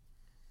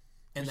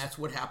 And that's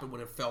what happened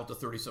when it fell to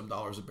 $30-some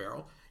a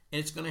barrel. And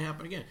it's going to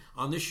happen again.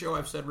 On this show,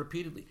 I've said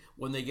repeatedly,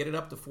 when they get it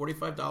up to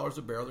 $45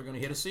 a barrel, they're going to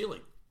hit a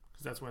ceiling.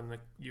 Because that's when the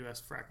U.S.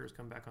 frackers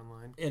come back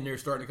online. And they're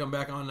starting to come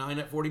back online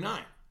at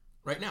 49.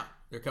 Right now,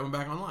 they're coming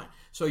back online.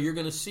 So you're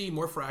going to see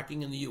more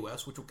fracking in the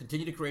U.S., which will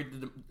continue to create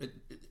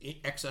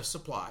excess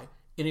supply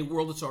in a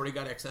world that's already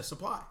got excess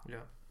supply. Yeah.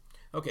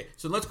 Okay,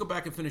 so let's go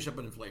back and finish up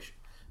on inflation.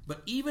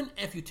 But even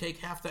if you take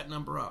half that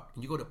number out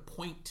and you go to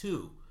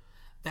 0.2,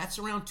 That's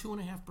around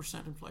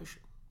 2.5%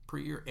 inflation per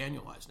year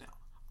annualized now.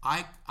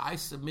 I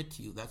submit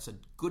to you that's a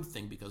good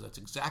thing because that's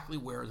exactly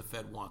where the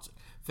Fed wants it.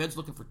 Fed's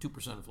looking for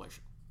 2%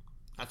 inflation.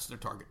 That's their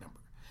target number.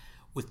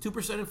 With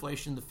 2%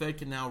 inflation, the Fed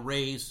can now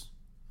raise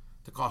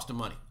the cost of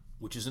money,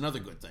 which is another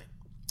good thing,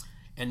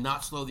 and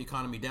not slow the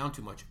economy down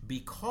too much,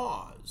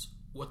 because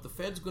what the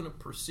Fed's going to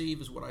perceive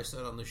is what I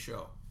said on the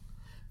show.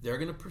 They're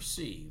going to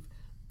perceive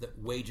that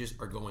wages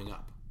are going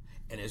up.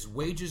 And as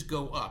wages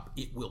go up,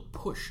 it will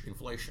push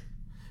inflation.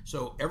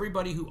 So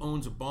everybody who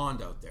owns a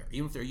bond out there,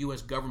 even if they're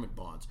U.S. government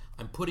bonds,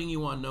 I'm putting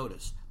you on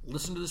notice.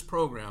 Listen to this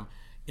program.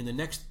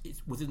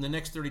 Within the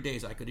next 30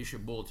 days, I could issue a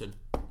bulletin,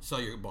 sell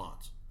your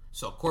bonds.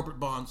 Sell corporate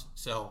bonds,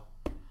 sell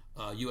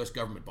U.S.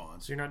 government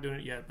bonds. So you're not doing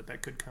it yet, but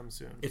that could come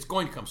soon. It's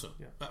going to come soon.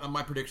 Yeah.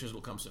 My prediction is it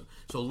will come soon.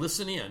 So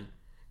listen in,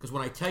 because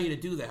when I tell you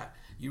to do that,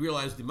 you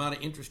realize the amount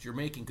of interest you're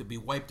making could be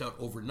wiped out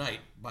overnight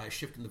by a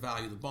shift in the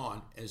value of the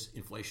bond as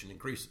inflation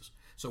increases.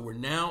 So we're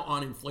now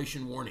on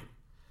inflation warning.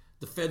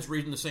 The Fed's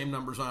reading the same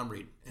numbers I'm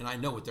reading, and I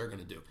know what they're going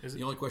to do.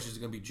 The only question is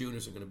it going to be June, or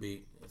is it going to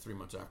be 3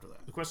 months after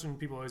that? The question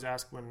people always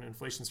ask when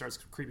inflation starts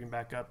creeping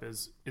back up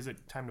is it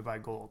time to buy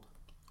gold?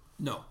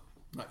 No,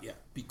 not yet.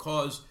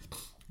 Because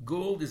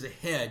gold is a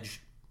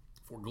hedge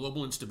for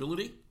global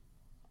instability,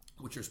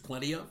 which there's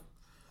plenty of.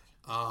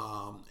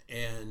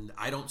 And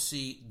I don't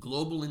see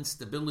global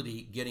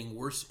instability getting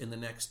worse in the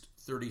next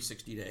 30,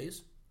 60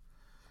 days,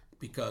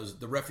 because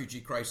the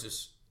refugee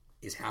crisis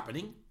is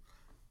happening.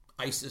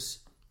 ISIS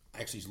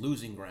actually is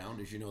losing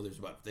ground. As you know,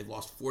 they've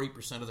lost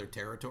 40% of their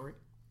territory.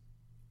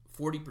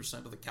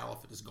 40% of the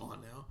caliphate is gone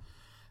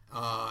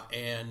now.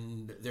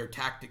 And their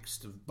tactics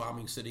to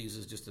bombing cities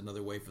is just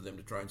another way for them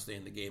to try and stay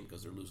in the game,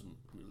 because they're losing.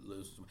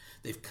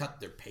 They've cut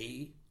their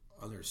pay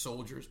on their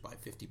soldiers by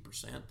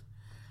 50%.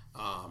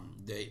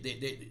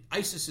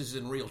 ISIS is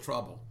in real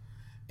trouble,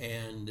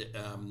 and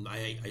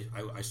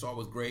I saw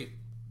with great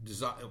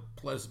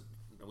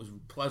I was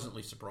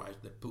pleasantly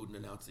surprised that Putin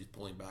announced he's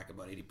pulling back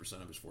about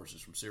 80% of his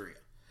forces from Syria.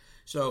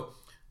 So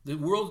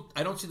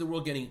I don't see the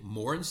world getting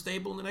more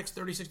unstable in the next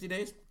 30, 60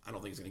 days. I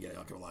don't think it's going to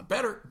get a lot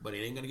better, but it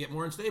ain't going to get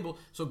more unstable.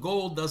 So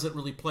gold doesn't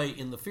really play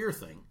in the fear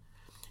thing.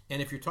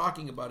 And if you're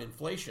talking about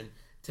inflation,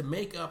 to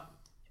make up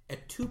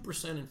at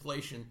 2%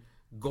 inflation,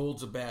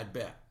 gold's a bad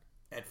bet.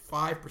 At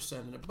 5%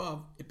 and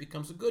above, it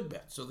becomes a good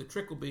bet. So the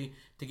trick will be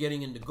to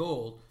getting into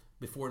gold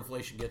before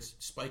inflation gets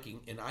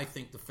spiking, and I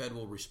think the Fed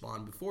will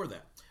respond before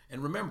that.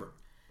 And remember,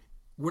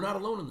 we're not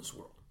alone in this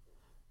world.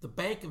 The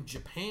Bank of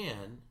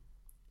Japan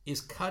is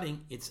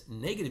cutting its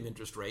negative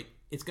interest rate.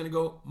 It's going to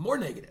go more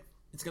negative.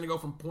 It's going to go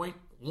from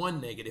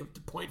 0.1 negative to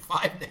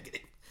 0.5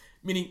 negative,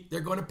 meaning they're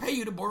going to pay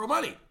you to borrow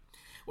money.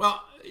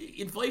 Well,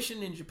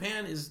 inflation in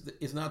Japan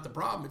is not the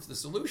problem. It's the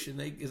solution,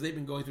 because they've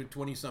been going through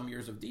 20-some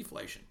years of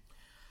deflation.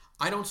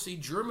 I don't see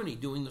Germany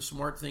doing the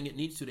smart thing it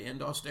needs to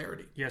end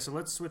austerity. Yeah, so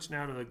let's switch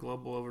now to the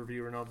global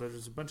overview, Ronaldo.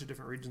 There's a bunch of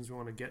different regions we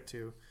want to get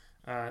to.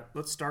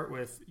 Let's start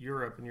with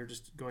Europe, and you're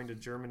just going to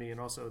Germany and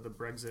also the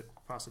Brexit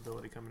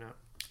possibility coming up.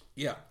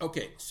 Yeah,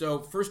 okay. So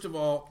first of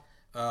all,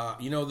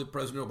 you know that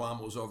President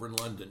Obama was over in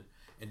London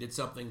and did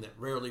something that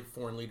rarely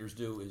foreign leaders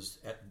do. Is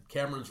at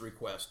Cameron's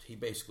request, he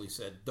basically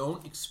said,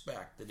 don't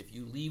expect that if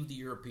you leave the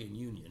European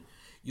Union,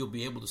 you'll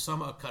be able to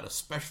somehow cut a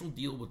special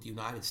deal with the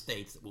United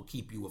States that will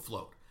keep you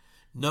afloat.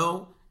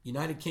 No,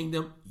 United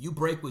Kingdom, you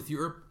break with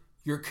Europe,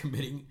 you're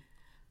committing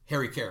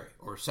hara-kiri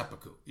or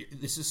seppuku.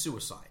 This is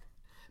suicide.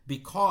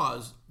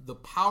 Because the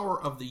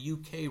power of the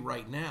UK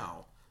right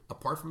now,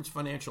 apart from its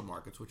financial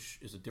markets, which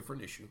is a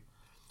different issue,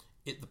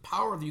 the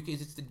power of the UK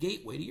is it's the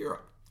gateway to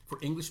Europe for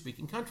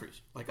English-speaking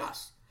countries like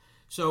us.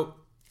 So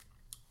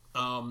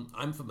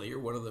I'm familiar,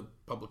 one of the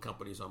public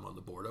companies I'm on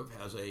the board of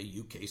has a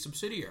UK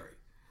subsidiary.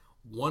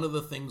 One of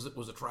the things that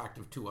was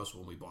attractive to us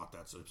when we bought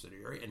that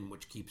subsidiary, and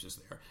which keeps us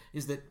there,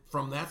 is that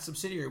from that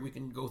subsidiary we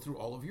can go through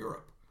all of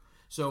Europe.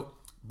 So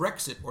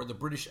Brexit, or the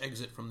British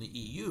exit from the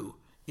EU,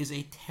 is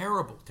a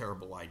terrible,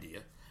 terrible idea.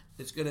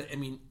 It's going to,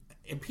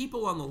 and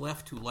people on the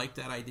left who like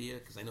that idea,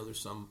 because I know there's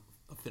some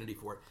affinity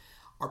for it,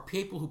 are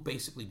people who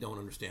basically don't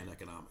understand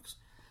economics.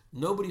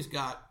 Nobody's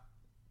got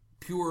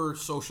pure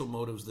social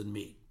motives than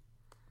me.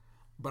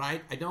 But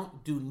I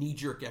don't do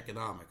knee-jerk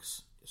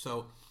economics.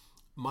 So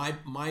my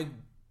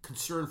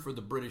concern for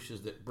the British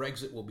is that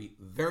Brexit will be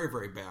very,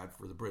 very bad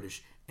for the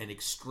British and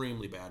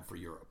extremely bad for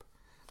Europe.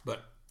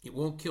 But it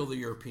won't kill the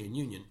European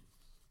Union.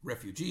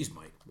 Refugees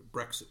might, but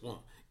Brexit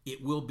won't.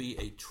 It will be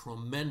a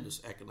tremendous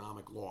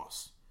economic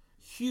loss,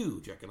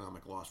 huge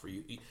economic loss for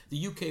you.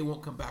 The UK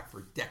won't come back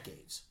for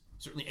decades,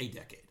 certainly a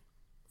decade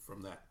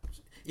from that,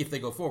 if they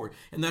go forward.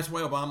 And that's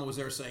why Obama was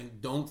there saying,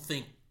 don't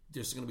think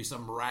there's going to be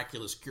some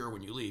miraculous cure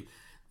when you leave.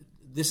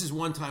 This is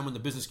one time when the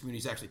business community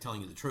is actually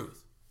telling you the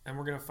truth. And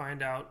we're going to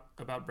find out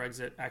about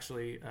Brexit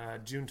actually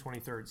June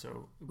 23rd.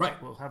 So right.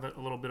 We'll have a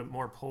little bit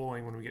more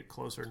polling when we get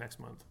closer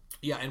next month.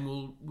 Yeah,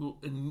 and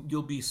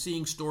you'll be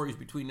seeing stories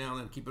between now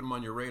and then, keeping them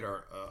on your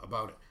radar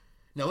about it.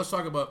 Now let's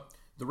talk about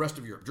the rest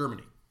of Europe.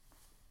 Germany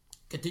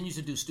continues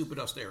to do stupid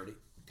austerity,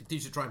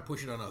 continues to try and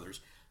push it on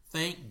others.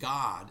 Thank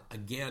God,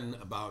 again,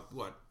 about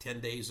 10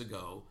 days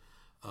ago,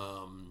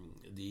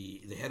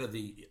 the head of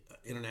the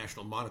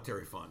International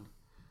Monetary Fund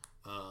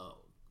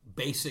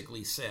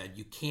basically said,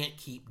 you can't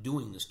keep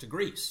doing this to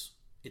Greece.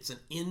 It's an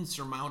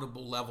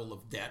insurmountable level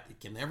of debt. It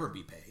can never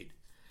be paid.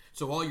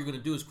 So all you're going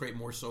to do is create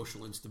more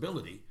social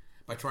instability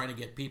by trying to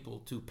get people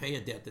to pay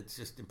a debt that's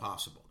just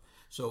impossible.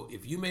 So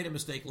if you made a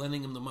mistake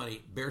lending them the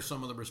money, bear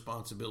some of the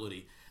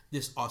responsibility.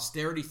 This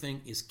austerity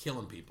thing is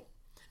killing people.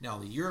 Now,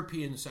 the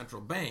European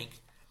Central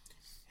Bank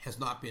has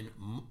not been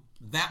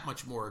that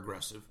much more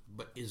aggressive,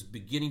 but is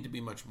beginning to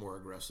be much more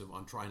aggressive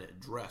on trying to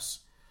address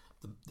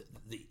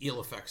the ill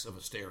effects of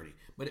austerity.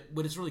 But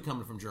it's really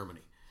coming from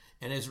Germany.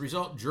 And as a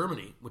result,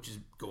 Germany, which is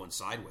going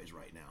sideways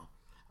right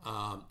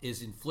now,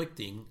 is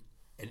inflicting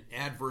an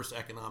adverse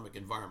economic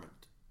environment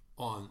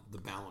on the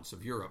balance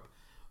of Europe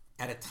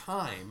at a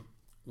time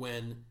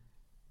when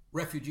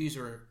refugees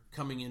are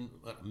coming in,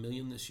 1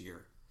 million this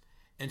year.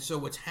 And so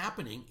what's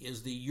happening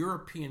is the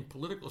European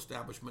political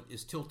establishment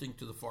is tilting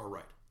to the far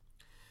right.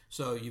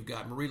 So you've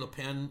got Marine Le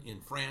Pen in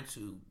France,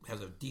 who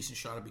has a decent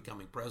shot of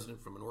becoming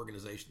president from an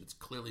organization that's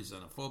clearly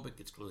xenophobic,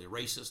 it's clearly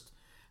racist,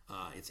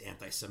 it's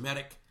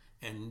anti-Semitic,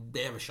 and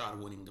they have a shot of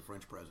winning the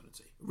French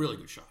presidency. Really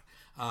good shot.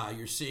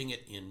 You're seeing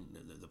it in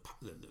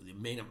the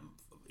main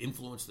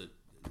influence that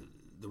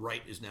the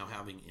right is now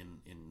having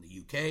in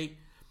the UK.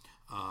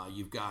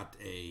 You've got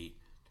a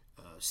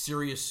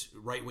serious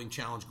right-wing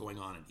challenge going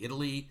on in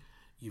Italy.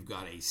 You've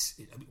got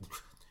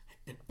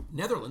in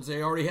Netherlands,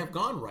 they already have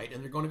gone right,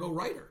 and they're going to go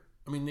righter.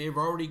 I mean, they've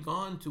already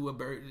gone to a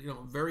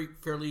very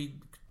fairly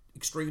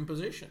extreme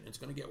position. It's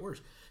going to get worse.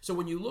 So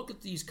when you look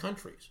at these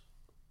countries,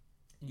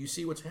 you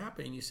see what's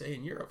happening. You say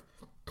in Europe,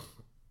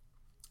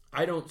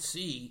 I don't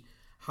see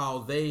how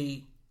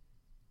they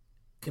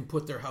can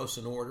put their house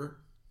in order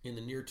in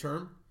the near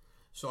term.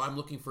 So I'm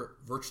looking for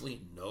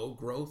virtually no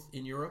growth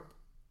in Europe,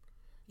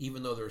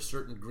 even though there are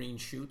certain green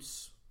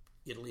shoots.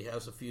 Italy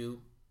has a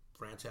few,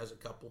 France has a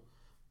couple,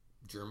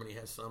 Germany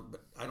has some,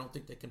 but I don't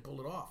think they can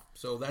pull it off.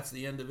 So that's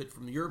the end of it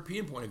from the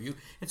European point of view.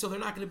 And so they're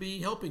not going to be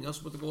helping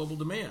us with the global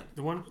demand.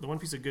 The one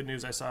piece of good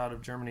news I saw out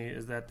of Germany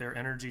is that their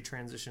energy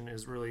transition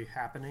is really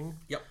happening.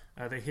 Yep.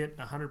 They hit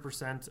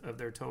 100% of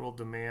their total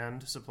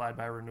demand supplied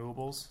by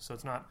renewables. So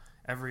it's not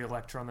every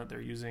electron that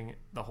they're using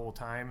the whole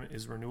time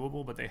is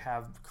renewable, but they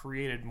have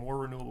created more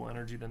renewable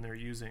energy than they're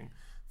using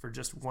for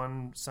just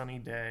one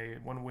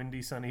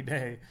windy sunny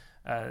day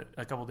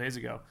a couple days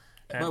ago.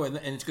 By the way,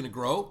 and it's going to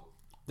grow.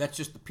 That's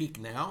just the peak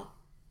now.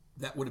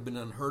 That would have been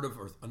unheard of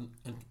or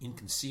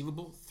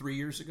inconceivable 3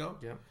 years ago.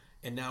 Yep.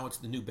 And now it's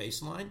the new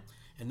baseline.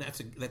 And that's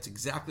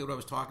exactly what I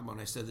was talking about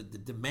when I said that the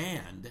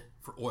demand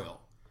for oil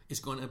is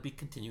going to be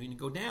continuing to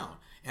go down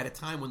at a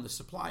time when the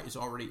supply is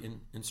already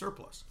in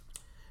surplus.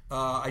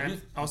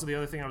 Also, the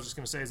other thing I was just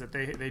going to say is that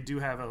they do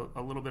have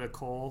a little bit of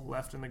coal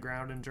left in the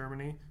ground in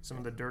Germany, some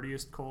of the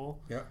dirtiest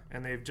coal. Yeah.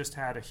 And they've just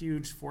had a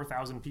huge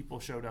 4,000 people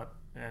showed up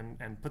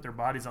and put their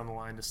bodies on the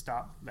line to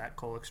stop that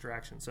coal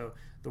extraction. So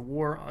the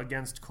war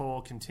against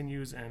coal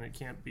continues, and I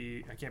can't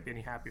be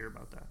any happier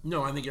about that.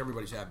 No, I think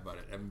everybody's happy about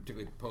it, and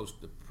particularly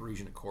post the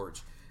Parisian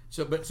Accords.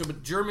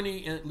 But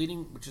Germany,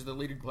 which is the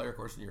leading player, of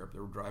course, in Europe, they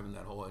were driving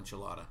that whole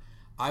enchilada.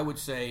 I would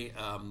say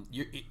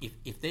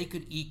if they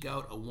could eke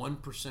out a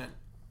 1%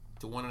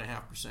 to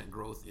 1.5%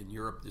 growth in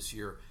Europe this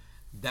year,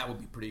 that would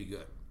be pretty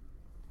good.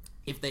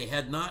 If they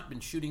had not been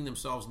shooting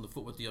themselves in the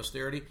foot with the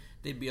austerity,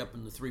 they'd be up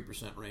in the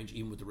 3% range,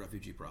 even with the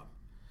refugee problem.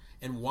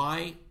 And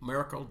why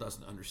Merkel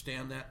doesn't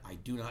understand that, I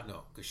do not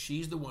know, because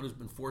she's the one who's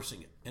been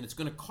forcing it. And it's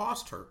going to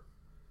cost her.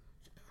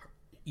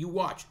 You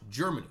watch,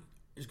 Germany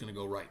is going to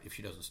go right if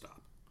she doesn't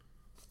stop.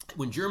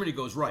 When Germany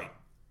goes right,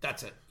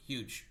 that's a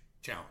huge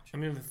challenge. I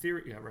mean, the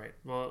theory, yeah, right.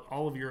 Well,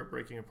 all of Europe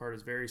breaking apart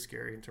is very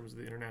scary in terms of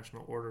the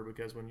international order,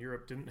 because when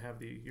Europe didn't have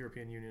the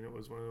European Union, it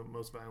was one of the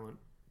most violent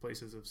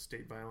places of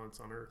state violence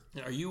on earth.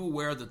 Now, are you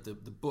aware that the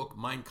book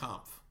Mein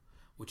Kampf,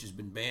 which has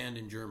been banned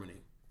in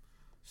Germany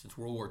since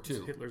World War II,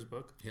 it's Hitler's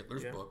book,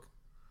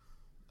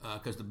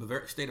 because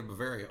the state of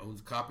Bavaria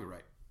owns the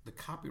copyright. The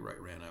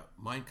copyright ran out.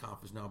 Mein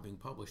Kampf is now being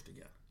published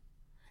again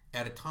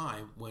at a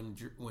time when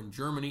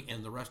Germany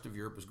and the rest of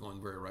Europe is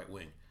going very right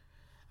wing.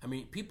 I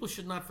mean, people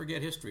should not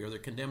forget history, or they're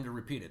condemned to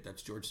repeat it.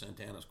 That's George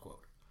Santana's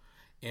quote.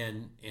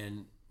 And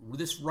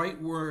this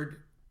rightward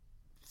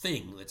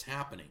thing that's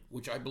happening,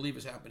 which I believe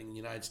is happening in the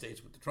United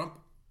States with the Trump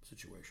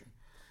situation,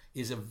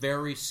 is a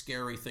very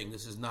scary thing.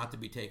 This is not to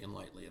be taken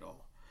lightly at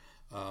all.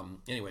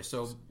 Anyway,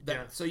 so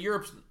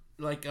Europe's,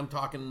 like, I'm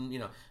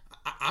talking,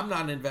 I'm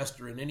not an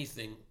investor in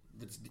anything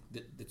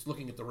that's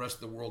looking at the rest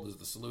of the world as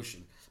the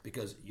solution,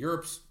 because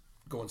Europe's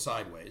going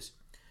sideways.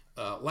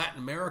 Latin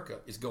America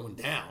is going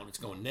down. It's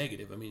going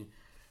negative. I mean,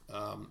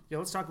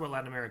 let's talk about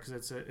Latin America,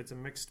 because it's a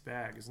mixed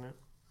bag, isn't it?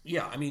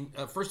 Yeah, I mean,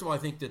 first of all, I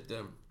think that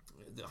the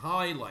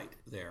highlight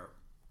there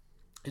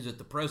is that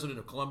the president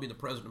of Colombia and the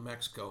president of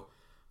Mexico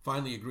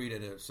finally agreed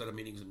at a set of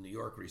meetings in New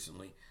York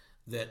recently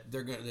that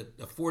that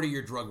a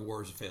 40-year drug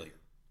war is a failure.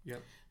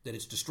 Yep. That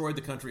it's destroyed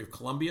the country of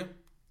Colombia,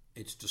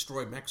 it's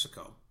destroyed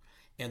Mexico,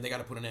 and they got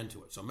to put an end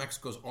to it. So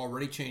Mexico's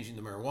already changing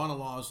the marijuana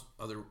laws.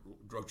 Other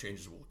drug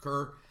changes will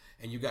occur.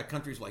 And you've got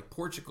countries like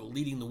Portugal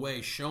leading the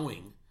way,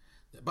 showing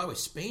that, by the way,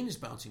 Spain is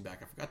bouncing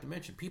back. I forgot to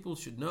mention, people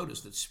should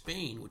notice that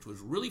Spain, which was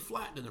really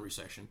flattened in the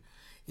recession,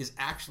 is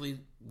actually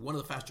one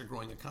of the faster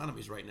growing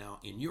economies right now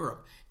in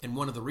Europe. And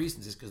one of the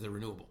reasons is because they're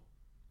renewable.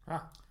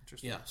 Ah,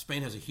 interesting. Yeah,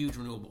 Spain has a huge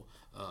renewable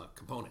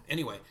component.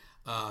 Anyway,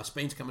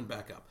 Spain's coming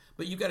back up.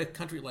 But you've got a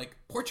country like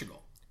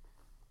Portugal,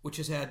 which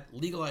has had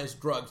legalized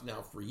drugs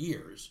now for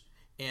years,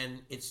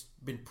 and it's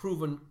been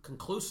proven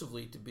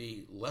conclusively to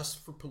be less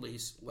for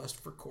police, less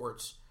for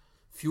courts,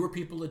 fewer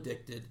people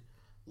addicted,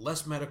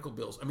 less medical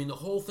bills. I mean, the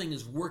whole thing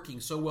is working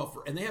so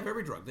well and they have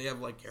every drug. They have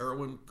like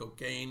heroin,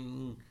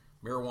 cocaine,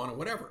 marijuana,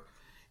 whatever.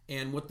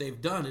 And what they've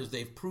done is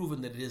they've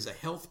proven that it is a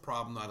health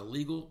problem, not a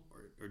legal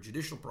or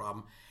judicial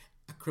problem,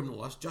 a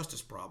criminal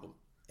justice problem.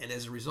 And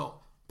as a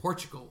result,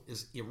 Portugal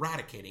is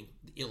eradicating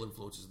the ill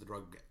influences of the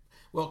drug.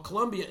 Well,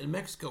 Colombia and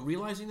Mexico,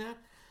 realizing that,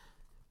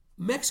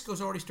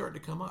 Mexico's already starting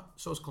to come up.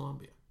 So is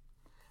Colombia.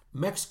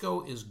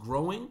 Mexico is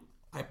growing.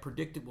 I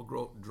predict it will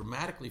grow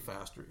dramatically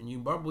faster. And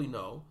you probably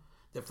know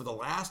that for the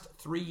last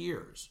 3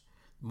 years,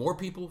 more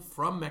people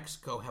from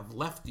Mexico have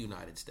left the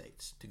United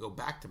States to go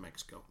back to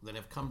Mexico than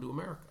have come to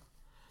America.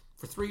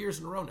 For 3 years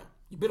in a row now.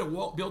 You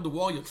build the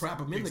wall, you'll trap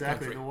them in the country.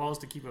 Exactly, the wall's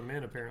to keep them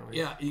in, apparently.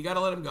 Yeah, you got to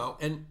let them go.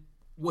 And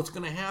what's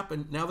going to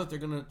happen, now that they're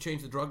going to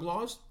change the drug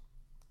laws,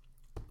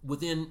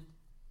 within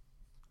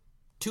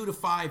 2 to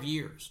 5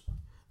 years,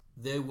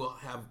 they will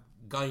have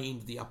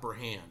gained the upper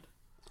hand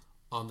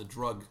on the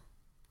drug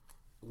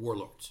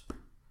warlords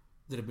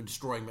that have been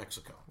destroying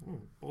Mexico.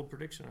 Bold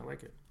prediction. I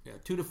like it. Yeah,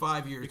 2 to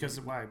 5 years.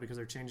 Because why? Because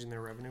they're changing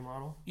their revenue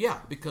model? Yeah,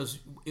 because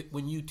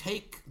when you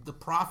take the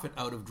profit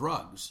out of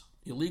drugs,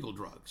 illegal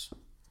drugs,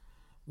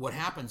 what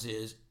happens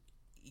is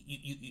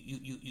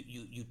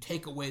you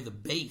take away the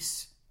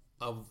base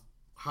of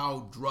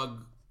how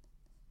drug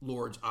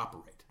lords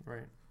operate.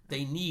 Right.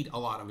 They need a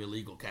lot of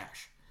illegal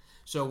cash.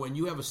 So when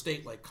you have a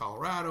state like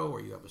Colorado,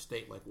 or you have a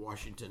state like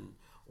Washington,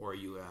 or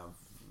you have,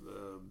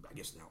 I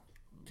guess now,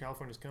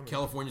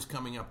 California's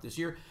coming up this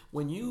year.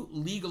 When you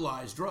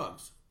legalize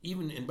drugs,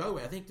 and by the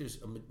way, I think there's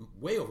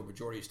way over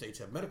majority of states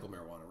have medical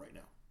marijuana right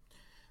now,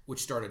 which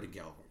started in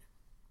California.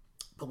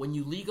 But when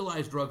you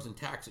legalize drugs and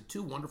tax it,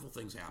 two wonderful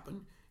things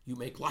happen. You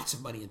make lots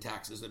of money in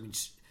taxes. I mean,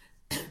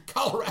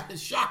 Colorado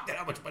is shocked at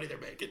how much money they're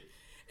making.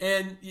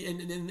 And the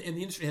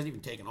industry hasn't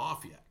even taken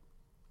off yet.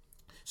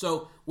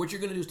 So what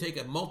you're going to do is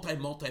take a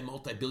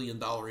multi-billion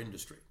dollar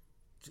industry.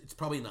 It's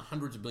probably in the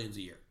hundreds of billions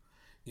a year.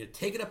 You know,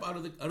 take it up out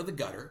of the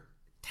gutter,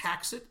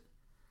 tax it,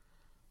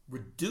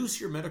 reduce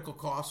your medical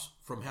costs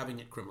from having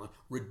it criminal,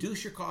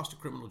 reduce your cost of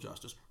criminal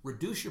justice,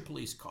 reduce your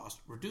police costs,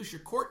 reduce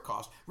your court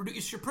costs,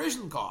 reduce your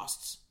prison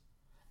costs.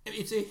 And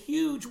it's a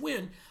huge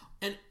win.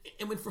 And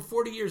when for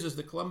 40 years, as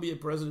the Colombian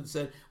president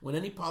said, when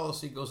any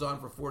policy goes on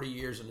for 40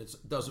 years and it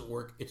doesn't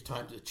work, it's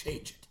time to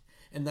change it.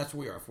 And that's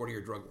where we are,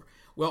 40-year drug war.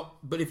 Well,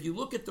 but if you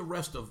look at the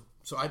rest of,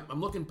 so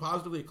I'm looking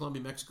positively at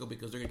Colombia, Mexico,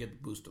 because they're going to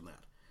get the boost on that.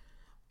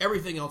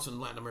 Everything else in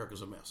Latin America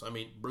is a mess. I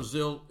mean,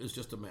 Brazil is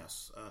just a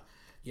mess.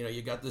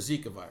 You got the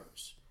Zika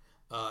virus.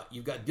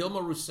 You've got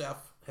Dilma Rousseff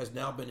has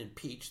now been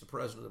impeached, the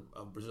president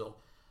of Brazil,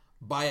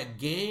 by a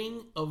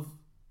gang of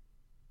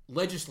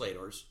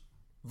legislators,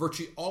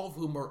 virtually all of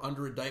whom are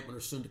under indictment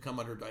or soon to come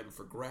under indictment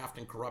for graft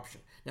and corruption.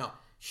 Now,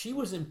 she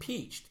was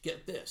impeached,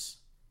 get this,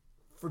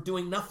 for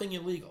doing nothing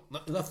illegal.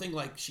 Nothing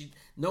like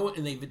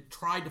and they've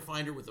tried to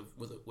find her with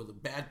a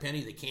bad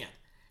penny. They can't.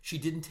 She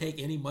didn't take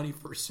any money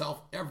for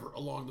herself ever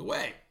along the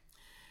way.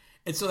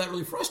 And so that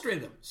really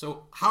frustrated them.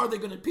 So how are they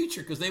going to impeach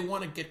her? Because they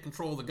want to get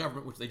control of the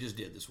government, which they just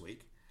did this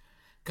week,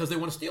 because they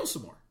want to steal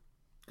some more.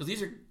 Because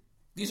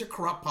these are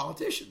corrupt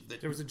politicians.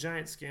 There was a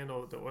giant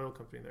scandal at the oil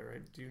company there,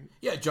 right?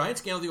 Yeah, giant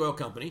scandal at the oil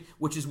company,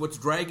 which is what's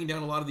dragging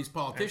down a lot of these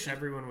politicians. And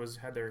everyone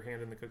had their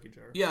hand in the cookie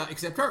jar. Yeah,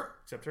 except her.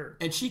 Except her.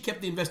 And she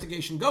kept the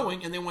investigation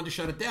going, and they wanted to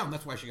shut it down.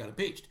 That's why she got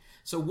impeached.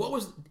 So what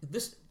was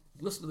this?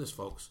 Listen to this,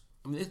 folks.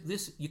 I mean,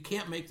 this you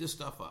can't make this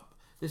stuff up.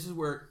 This is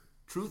where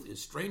truth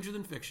is stranger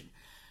than fiction.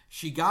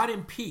 She got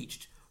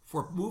impeached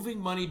for moving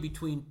money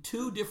between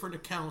 2 different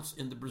accounts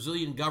in the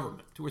Brazilian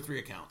government, 2 or 3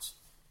 accounts,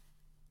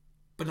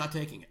 but not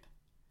taking it.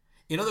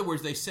 In other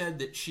words, they said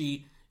that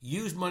she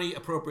used money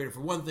appropriated for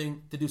one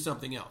thing to do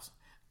something else.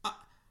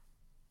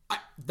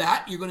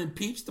 You're going to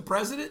impeach the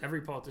president?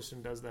 Every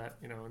politician does that,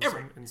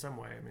 in some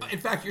way. I mean, in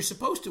fact, you're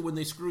supposed to when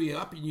they screw you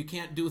up, and you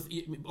can't do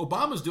it.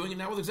 Obama's doing it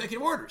now with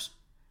executive orders.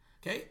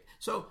 Okay?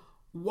 So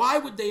why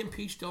would they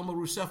impeach Dilma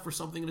Rousseff for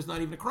something that is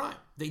not even a crime?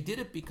 They did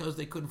it because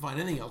they couldn't find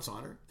anything else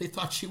on her. They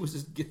thought she was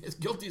as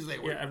guilty as they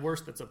were. Yeah, at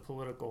worst, that's a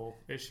political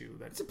issue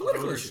that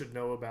voters should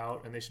know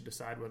about, and they should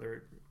decide whether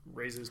it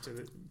raises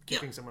to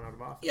keeping someone out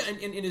of office. Yeah,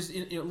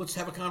 and let's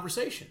have a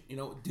conversation.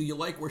 Do you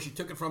like where she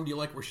took it from? Do you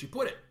like where she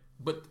put it?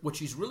 But what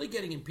she's really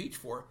getting impeached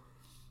for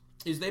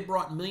is they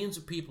brought millions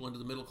of people into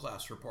the middle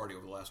class for her party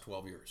over the last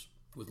 12 years,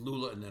 with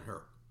Lula and then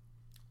her.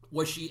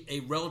 Was she a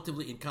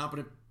relatively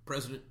incompetent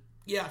president?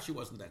 Yeah, she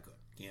wasn't that good,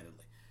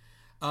 candidly.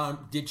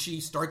 Did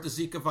she start the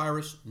Zika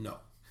virus? No.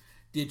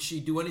 Did she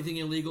do anything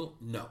illegal?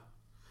 No.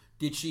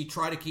 Did she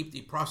try to keep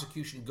the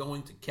prosecution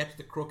going to catch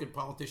the crooked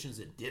politicians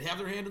that did have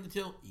their hand in the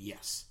till?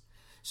 Yes.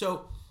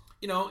 So,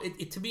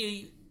 to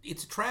me,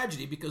 it's a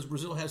tragedy because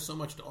Brazil has so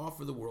much to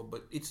offer the world,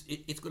 but it's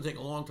going to take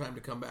a long time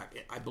to come back.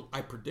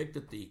 I predict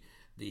that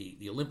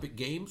the Olympic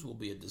Games will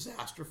be a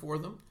disaster for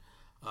them.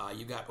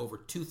 You got over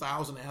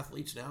 2,000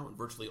 athletes now, and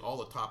virtually all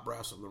the top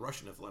brass on the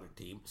Russian athletic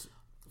team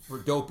for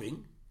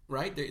doping.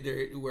 Right?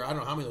 Where I don't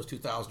know how many of those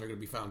 2,000 are going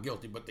to be found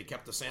guilty, but they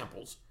kept the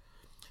samples.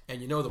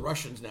 And the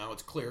Russians now,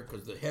 it's clear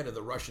because the head of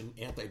the Russian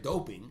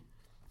anti-doping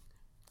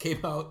came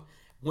out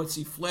once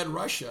he fled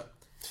Russia,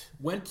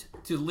 went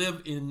to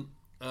live in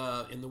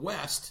the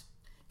West,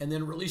 and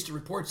then released a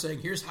report saying,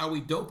 here's how we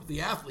doped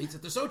the athletes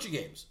at the Sochi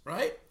Games,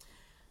 right?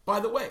 By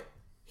the way,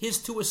 his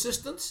 2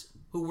 assistants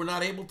who were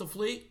not able to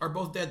flee are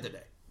both dead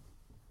today.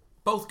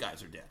 Both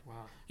guys are dead.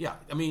 Wow. Yeah,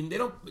 I mean,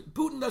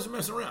 Putin doesn't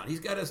mess around. He's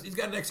got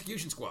an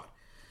execution squad.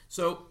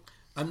 So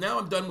I'm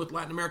done with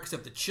Latin America,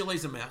 except that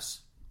Chile's a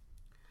mess.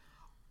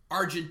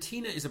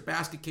 Argentina is a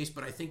basket case,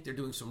 but I think they're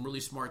doing some really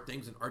smart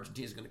things, and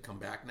Argentina's going to come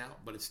back now.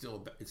 But it's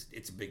still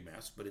it's a big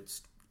mess, but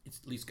it's at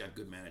least got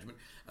good management.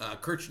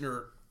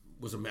 Kirchner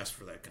was a mess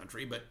for that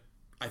country, but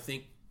I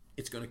think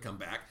it's going to come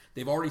back.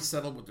 They've already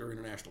settled with their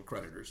international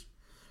creditors.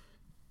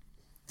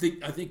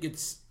 I think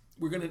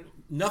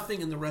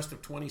nothing in the rest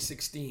of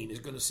 2016 is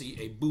going to see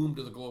a boom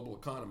to the global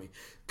economy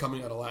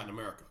coming out of Latin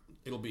America.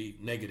 It'll be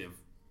negative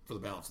for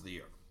the balance of the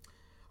year.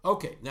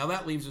 Okay, now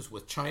that leaves us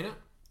with China.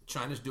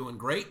 China's doing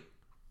great.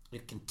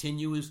 It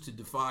continues to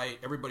defy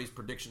everybody's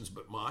predictions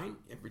but mine.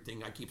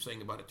 Everything I keep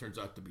saying about it turns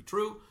out to be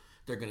true.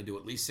 They're going to do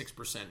at least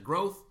 6%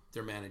 growth.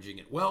 They're managing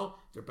it well.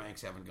 Their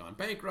banks haven't gone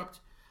bankrupt.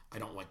 I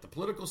don't like the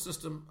political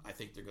system. I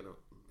think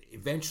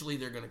eventually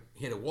they're going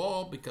to hit a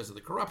wall because of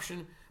the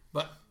corruption.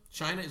 But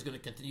China is going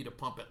to continue to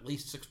pump at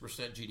least 6%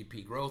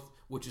 GDP growth,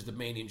 which is the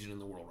main engine in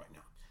the world right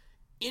now.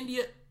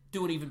 India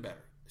doing even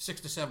better,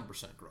 6 to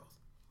 7% growth.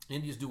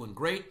 India's doing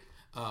great.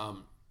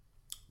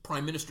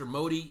 Prime Minister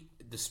Modi,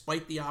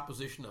 despite the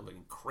opposition of a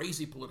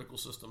crazy political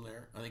system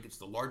there, I think it's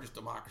the largest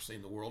democracy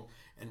in the world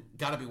and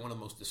got to be one of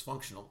the most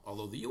dysfunctional,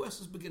 although the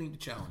U.S. is beginning to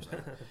challenge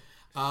that.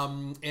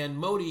 And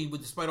Modi,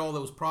 despite all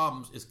those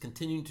problems, is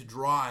continuing to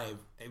drive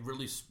a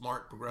really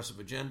smart, progressive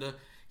agenda.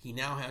 He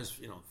now has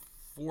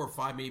 4 or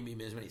 5, maybe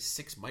as many as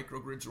 6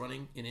 microgrids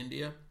running in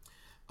India.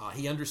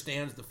 He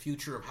understands the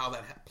future of how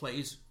that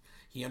plays.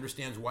 He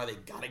understands why they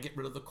got to get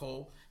rid of the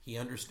coal. He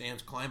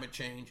understands climate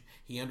change.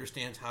 He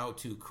understands how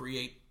to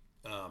create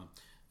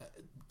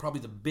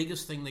probably the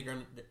biggest thing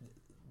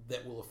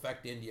that will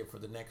affect India for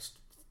the next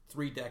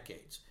 3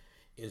 decades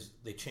is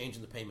they change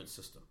in the payment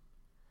system.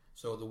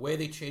 So the way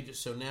they change it,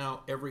 so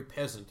now every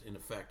peasant, in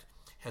effect,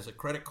 has a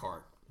credit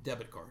card,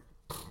 debit card.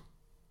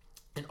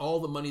 And all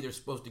the money they're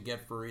supposed to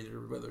get for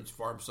whether it's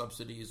farm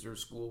subsidies or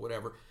school,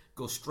 whatever,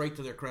 goes straight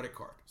to their credit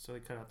card. So they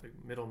cut out the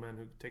middlemen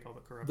who take all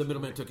the corruption. The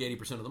middlemen took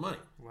 80% of the money.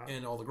 Wow.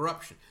 And all the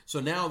corruption. So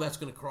now that's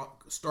going to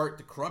start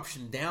the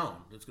corruption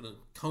down. It's going to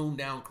tone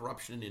down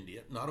corruption in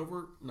India. Not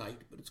overnight,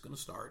 but it's going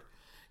to start.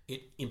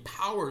 It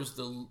empowers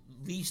the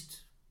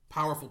least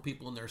powerful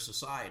people in their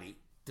society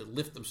to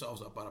lift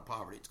themselves up out of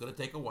poverty. It's going to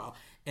take a while.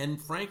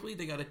 And frankly,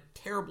 they got a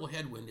terrible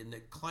headwind in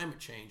that climate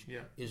change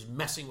is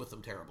messing with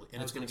them terribly.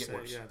 And it's going to get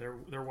worse. Yeah,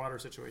 their water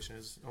situation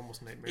is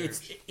almost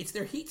nightmarish. It's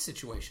their heat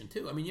situation,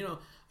 too. I mean,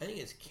 I think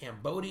it's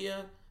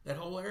Cambodia, that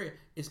whole area.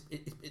 It's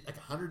like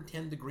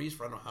 110 degrees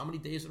for I don't know how many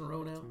days in a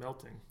row now.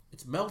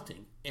 It's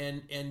melting.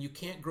 And you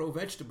can't grow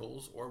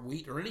vegetables or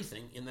wheat or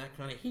anything in that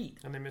kind of heat.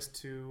 And they missed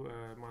 2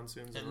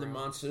 monsoons. And the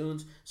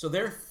monsoons. So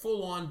they're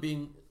full on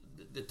being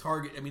the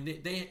target. I mean,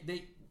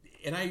 they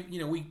and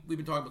we've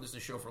been talking about this in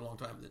the show for a long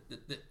time,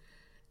 that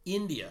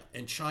India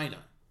and China,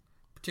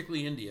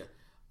 particularly India,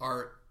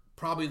 are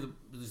probably the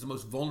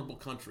most vulnerable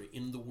country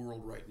in the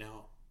world right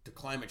now to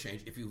climate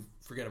change if you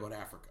forget about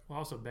Africa. Well,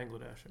 also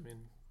Bangladesh. I mean,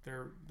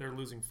 they're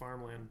losing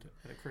farmland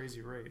at a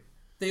crazy rate.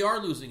 They are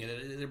losing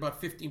it. They're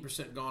about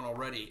 15% gone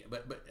already,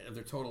 but of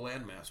their total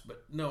land mass.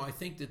 But no, I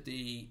think that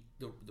the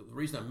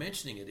reason I'm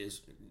mentioning it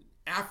is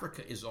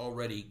Africa is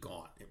already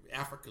gone.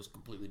 Africa is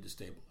completely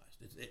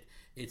destabilized.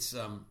 It's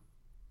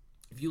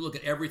if you look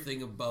at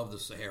everything above the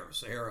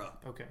Sahara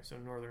up. Okay, so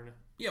northern.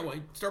 Yeah, well,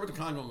 start with the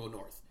Congo and go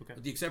north. Okay.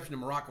 With the exception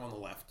of Morocco on the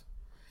left.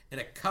 And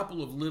a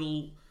couple of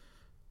little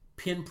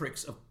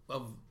pinpricks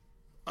of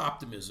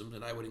optimism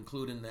that I would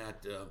include in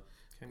that.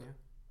 Kenya?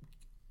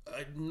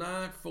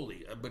 Not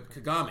fully, but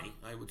Kagame.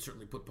 I would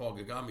certainly put Paul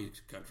Kagame's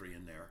country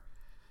in there.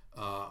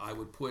 I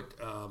would put,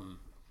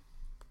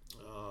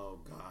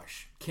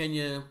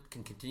 Kenya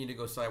can continue to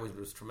go sideways, but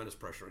there's tremendous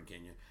pressure on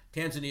Kenya.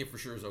 Tanzania for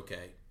sure is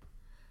okay.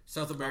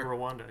 South America,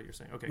 Rwanda, you're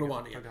saying? Okay,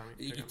 Rwanda. Yeah.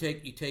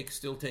 Kagame. You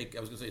still take. I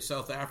was going to say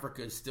South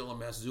Africa is still a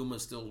mess.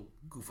 Zuma's still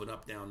goofing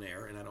up down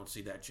there, and I don't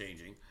see that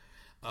changing.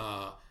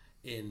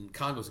 In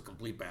Congo's a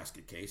complete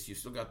basket case. You've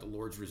still got the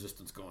Lord's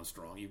resistance going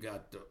strong. You've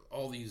got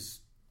all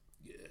these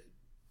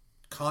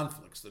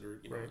conflicts that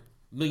are right.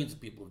 Millions of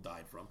people have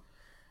died from,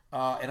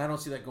 and I don't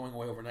see that going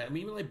away overnight. I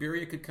mean, even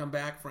Liberia could come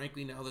back,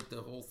 frankly, now that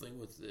the whole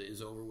thing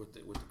is over with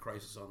the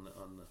crisis on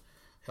the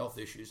health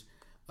issues.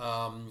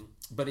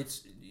 But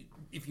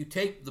if you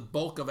take the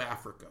bulk of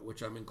Africa,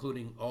 which I'm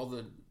including all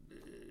the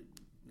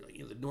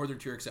the northern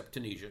tier except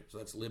Tunisia, so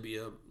that's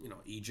Libya,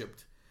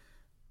 Egypt.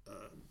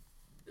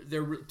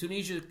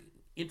 Tunisia,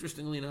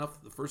 interestingly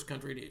enough, the first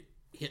country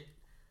to hit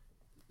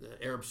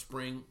the Arab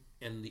Spring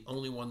and the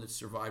only one that's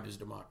survived as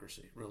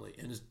democracy, really,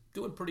 and is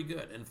doing pretty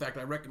good. And in fact,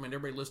 I recommend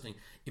everybody listening,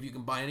 if you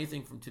can buy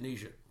anything from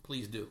Tunisia,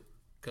 please do,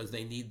 because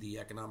they need the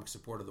economic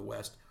support of the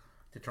West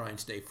to try and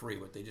stay free.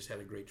 But they just had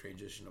a great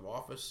transition of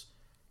office.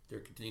 They're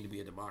continuing to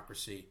be a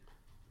democracy.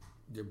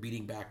 They're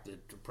beating back the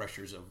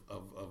pressures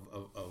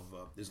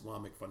of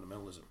Islamic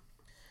fundamentalism.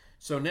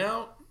 So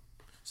now,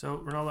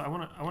 Ronaldo,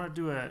 I want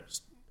to do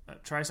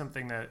try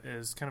something that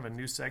is kind of a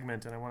new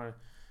segment, and I want to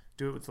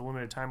do it with the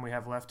limited time we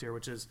have left here,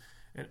 which is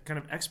kind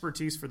of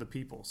expertise for the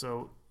people.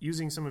 So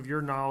using some of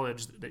your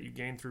knowledge that you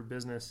gained through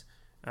business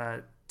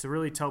to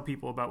really tell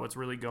people about what's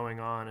really going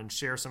on and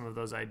share some of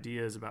those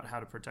ideas about how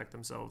to protect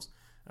themselves,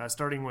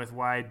 starting with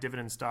why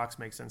dividend stocks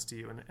make sense to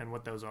you and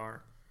what those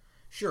are.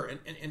 Sure,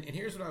 and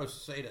here's what I would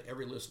say to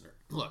every listener.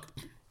 Look,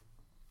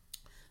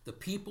 the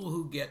people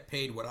who get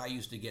paid what I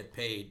used to get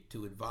paid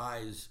to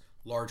advise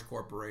large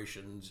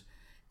corporations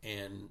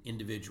and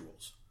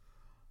individuals,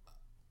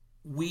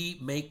 we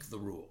make the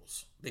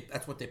rules.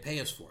 That's what they pay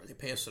us for. They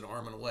pay us an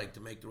arm and a leg to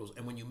make the rules.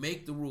 And when you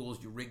make the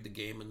rules, you rig the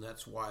game, and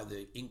that's why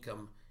the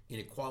income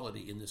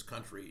inequality in this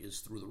country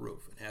is through the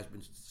roof. It has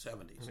been since the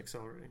 70s. And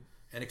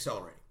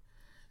accelerating.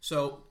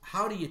 So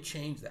how do you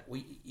change that?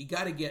 You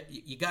got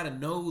to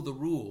know the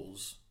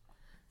rules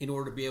in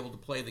order to be able to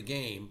play the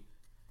game.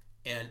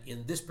 And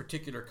in this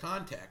particular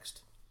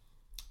context,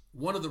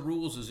 one of the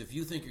rules is if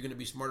you think you're going to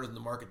be smarter than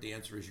the market, the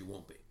answer is you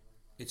won't be.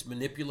 It's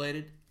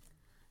manipulated,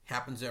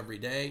 happens every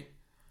day.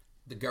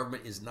 The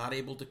government is not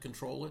able to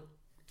control it.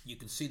 You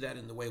can see that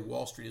in the way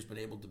Wall Street has been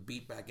able to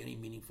beat back any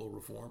meaningful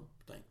reform,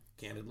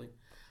 candidly.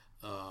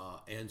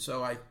 And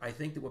so I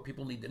think that what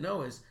people need to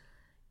know is,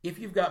 if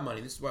you've got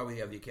money, this is why we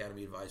have the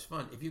Academy Advised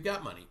Fund. If you've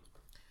got money,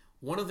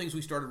 one of the things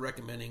we started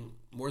recommending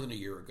more than a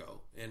year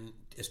ago, and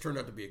it's turned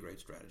out to be a great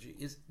strategy,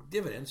 is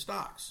dividend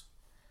stocks.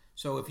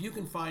 So if you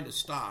can find a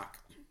stock,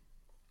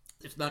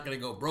 it's not going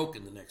to go broke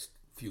in the next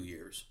few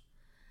years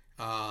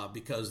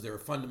because they're a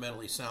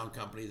fundamentally sound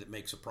company that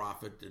makes a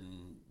profit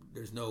and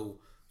there's no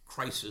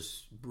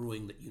crisis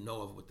brewing that you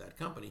know of with that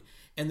company,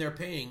 and they're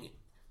paying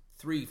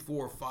 3,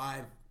 4,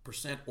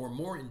 5% or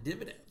more in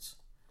dividends.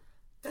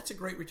 That's a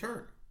great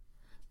return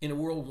in a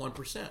world of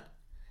 1%.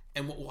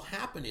 And what will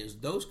happen is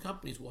those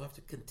companies will have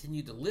to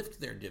continue to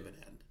lift their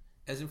dividend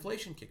as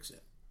inflation kicks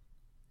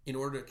in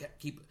order to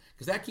keep,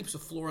 because that keeps a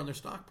floor on their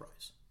stock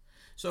price.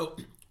 So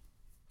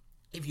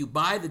if you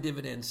buy the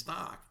dividend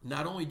stock,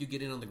 not only do you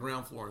get in on the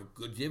ground floor on a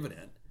good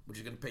dividend, which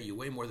is going to pay you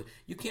way more than,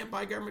 you can't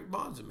buy government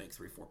bonds that make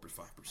 3, 4,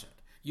 5%.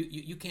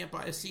 You can't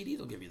buy a CD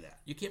that'll give you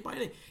that. You can't buy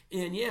anything.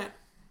 And yet,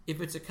 if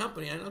it's a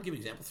company, and I'll give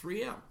you an example,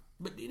 3M.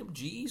 But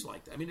GE's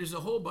like that. I mean, there's a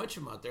whole bunch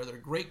of them out there that are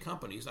great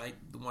companies.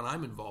 The one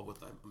I'm involved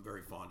with, I'm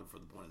very fond of for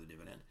the point of the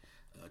dividend,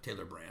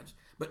 Taylor Brands.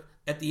 But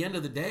at the end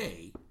of the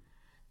day,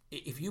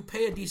 if you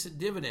pay a decent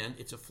dividend,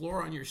 it's a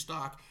floor on your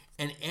stock.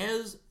 And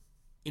as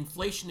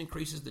inflation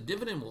increases, the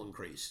dividend will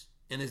increase.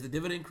 And as the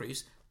dividend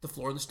increases, the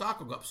floor in the stock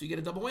will go up. So you get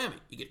a double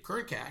whammy. You get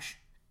current cash,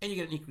 and you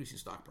get an increase in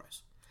stock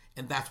price.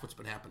 And that's what's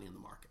been happening in the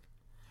market.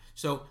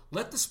 So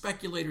let the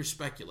speculators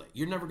speculate.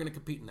 You're never going to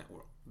compete in that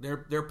world.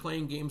 They're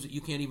playing games that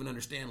you can't even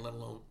understand, let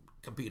alone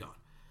compete on.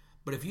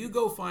 But if you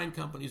go find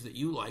companies that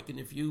you like, and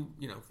if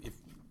if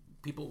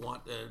people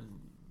want,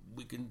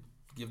 we can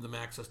give them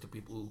access to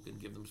people who can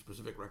give them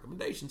specific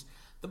recommendations.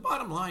 The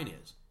bottom line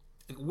is,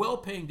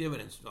 well-paying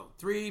dividends,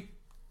 3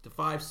 to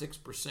 5,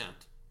 6%,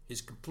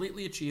 is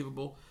completely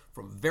achievable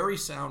from very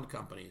sound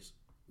companies,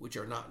 which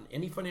are not in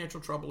any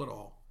financial trouble at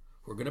all,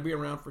 who are going to be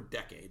around for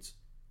decades.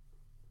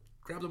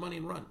 Grab the money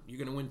and run. You're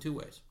going to win 2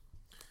 ways.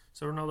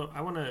 So, Ronaldo,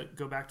 I want to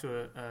go back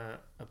to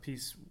a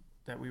piece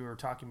that we were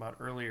talking about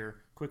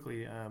earlier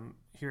quickly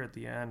here at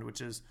the end, which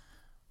is,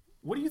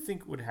 what do you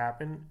think would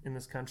happen in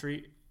this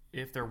country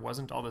if there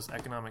wasn't all this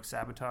economic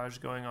sabotage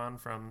going on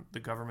from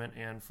the government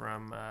and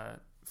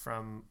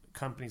from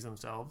companies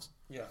themselves?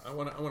 Yeah, I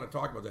want to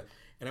talk about that.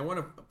 And I want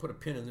to put a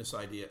pin in this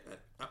idea.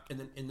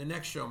 In the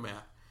next show,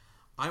 Matt,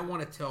 I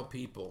want to tell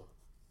people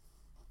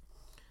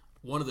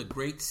one of the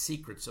great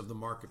secrets of the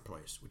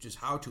marketplace, which is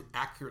how to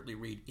accurately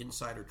read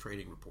insider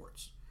trading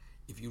reports.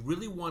 If you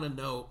really want to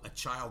know a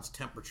child's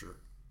temperature,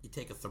 you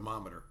take a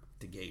thermometer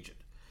to gauge it.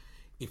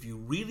 If you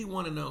really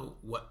want to know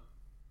what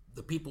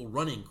the people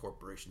running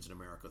corporations in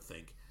America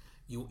think,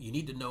 you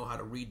need to know how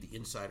to read the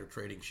insider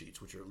trading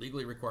sheets, which are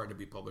legally required to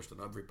be published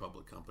on every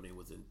public company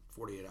within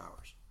 48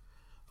 hours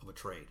of a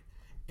trade.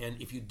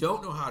 And if you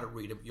don't know how to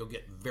read them, you'll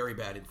get very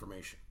bad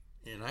information.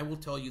 And I will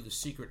tell you the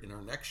secret in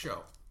our next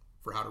show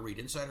for how to read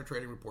insider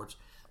trading reports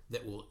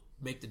that will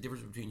make the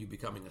difference between you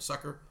becoming a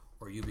sucker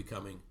or you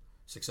becoming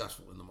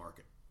successful in the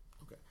market.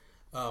 Okay,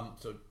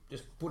 so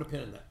just put a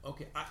pin in that.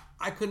 Okay,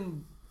 I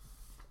couldn't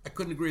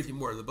agree with you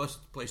more. The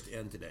best place to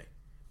end today.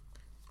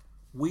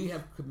 We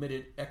have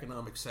committed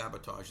economic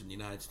sabotage in the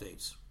United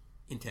States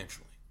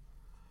intentionally.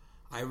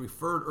 I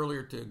referred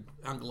earlier to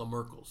Angela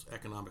Merkel's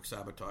economic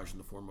sabotage in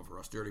the form of her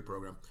austerity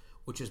program,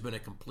 which has been a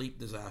complete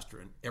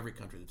disaster in every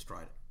country that's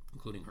tried it,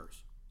 including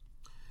hers.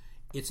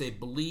 It's a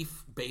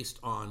belief based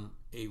on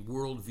a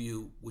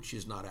worldview which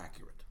is not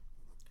accurate.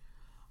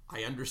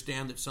 I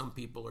understand that some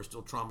people are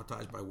still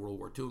traumatized by World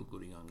War II,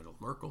 including Angela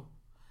Merkel,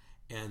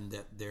 and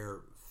that their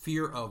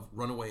fear of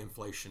runaway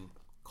inflation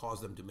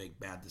caused them to make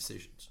bad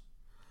decisions.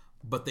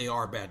 But they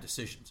are bad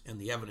decisions, and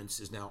the evidence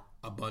is now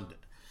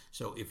abundant.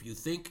 So if you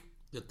think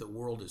that the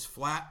world is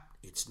flat,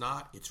 it's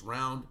not, it's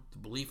round. The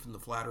belief in the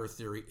flat earth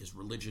theory is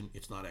religion,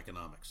 it's not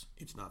economics,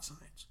 it's not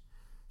science.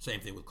 Same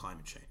thing with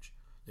climate change.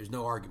 There's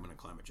no argument on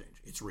climate change.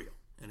 It's real,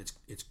 and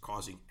it's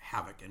causing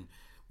havoc, and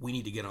we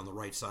need to get on the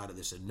right side of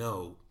this and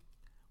know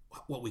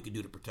what we can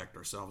do to protect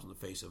ourselves in the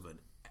face of an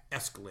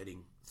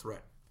escalating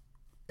threat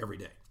every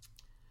day.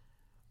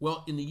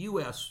 Well, in the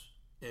U.S.,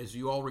 as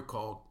you all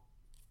recall,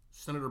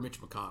 Senator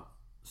Mitch McConnell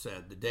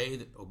said the day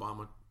that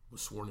Obama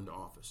was sworn into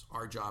office,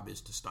 our job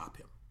is to stop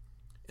him.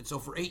 And so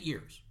for 8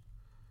 years,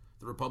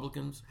 the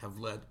Republicans have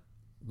led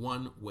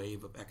one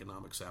wave of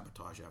economic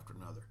sabotage after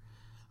another.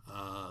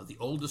 The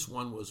oldest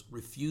one was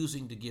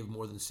refusing to give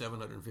more than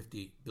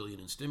 $750 billion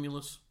in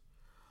stimulus,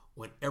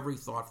 when every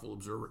thoughtful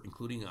observer,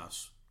 including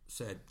us,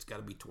 said it's got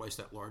to be twice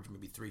that large,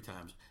 maybe 3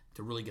 times,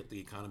 to really get the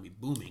economy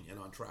booming and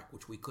on track,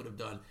 which we could have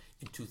done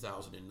in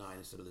 2009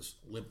 instead of this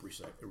limp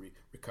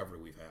recovery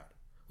we've had.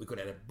 We could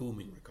have had a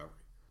booming recovery.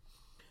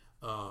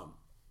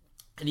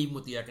 And even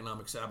with the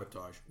economic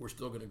sabotage, we're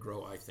still going to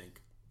grow, I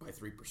think, by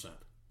 3%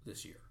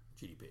 this year,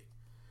 GDP.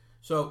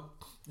 So,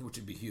 which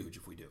would be huge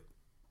if we do.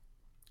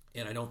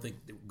 And I don't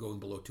think that going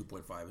below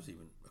 2.5 is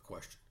even a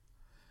question.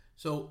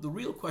 So the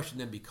real question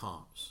then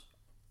becomes,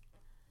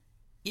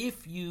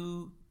 if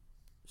you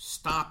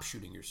stop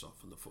shooting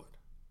yourself in the foot,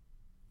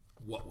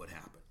 what would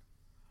happen?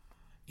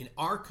 In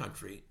our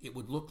country, it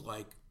would look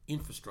like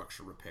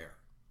infrastructure repair.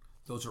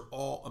 Those are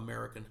all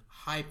American,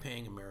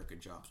 high-paying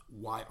American jobs.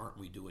 Why aren't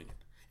we doing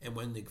it? And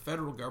when the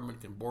federal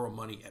government can borrow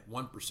money at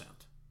 1%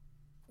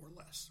 or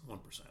less, 1%,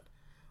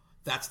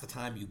 that's the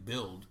time you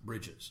build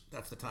bridges.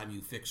 That's the time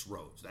you fix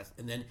roads.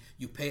 And then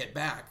you pay it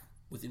back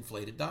with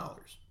inflated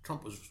dollars.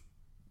 Trump was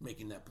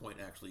making that point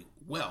actually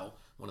well,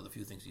 one of the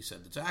few things he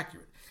said that's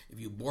accurate. If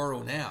you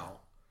borrow now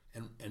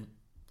and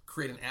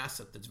create an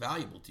asset that's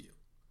valuable to you.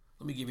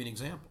 Let me give you an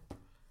example.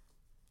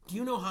 Do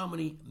you know how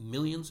many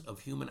millions of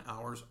human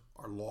hours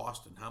are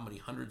lost and how many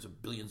hundreds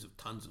of billions of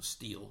tons of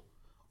steel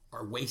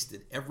are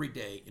wasted every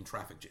day in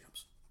traffic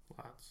jams?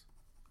 Lots.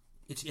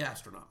 It's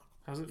astronomical.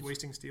 How's it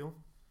wasting steel?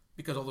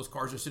 Because all those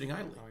cars are sitting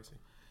idly. Oh, I see.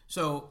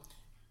 So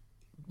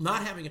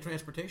not having a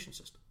transportation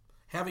system,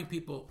 having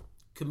people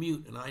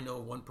commute, and I know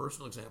one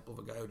personal example of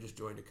a guy who just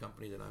joined a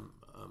company that I'm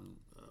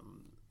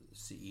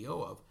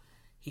CEO of.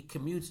 He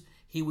commutes.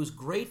 He was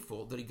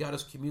grateful that he got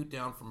his commute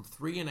down from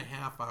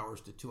 3.5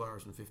 hours to 2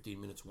 hours and 15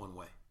 minutes one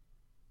way.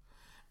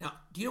 Now,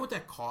 do you know what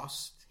that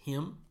costs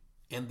him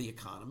and the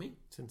economy?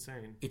 It's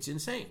insane. It's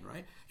insane,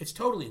 right? It's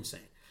totally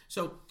insane.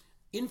 So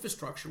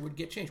infrastructure would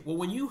get changed. Well,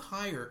 when you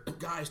hire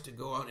guys to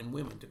go out and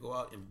women to go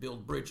out and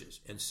build bridges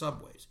and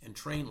subways and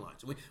train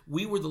lines,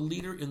 we were the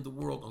leader in the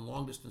world on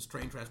long-distance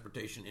train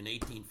transportation in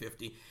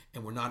 1850,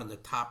 and we're not in the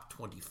top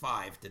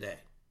 25 today.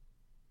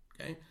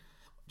 Okay?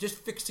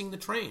 Just fixing the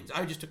trains.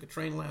 I just took a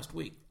train last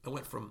week. I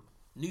went from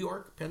New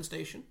York, Penn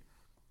Station,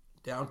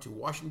 down to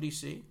Washington,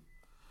 D.C.,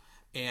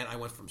 and I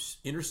went from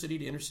inner city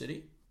to inner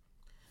city.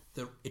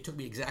 It took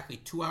me exactly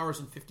 2 hours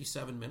and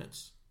 57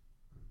 minutes.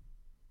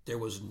 There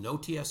was no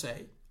TSA.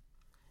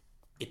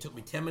 It took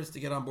me 10 minutes to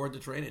get on board the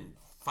train and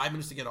 5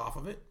 minutes to get off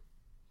of it.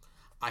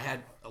 I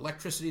had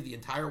electricity the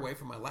entire way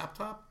from my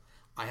laptop.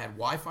 I had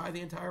Wi-Fi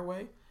the entire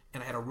way,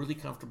 and I had a really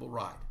comfortable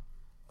ride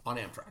on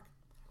Amtrak.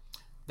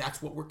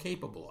 That's what we're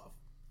capable of.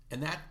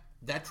 And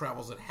that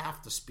travels at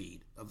half the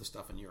speed of the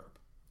stuff in Europe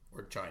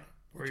or China.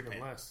 Or even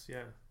less,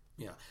 yeah.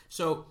 Yeah.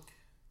 So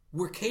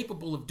we're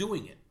capable of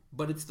doing it,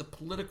 but it's the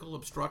political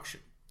obstruction.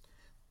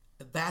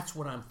 That's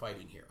what I'm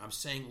fighting here. I'm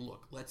saying,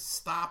 look, let's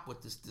stop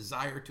with this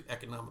desire to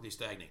economically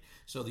stagnate.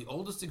 So the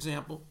oldest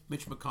example,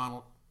 Mitch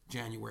McConnell,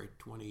 January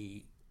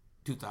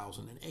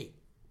 2008.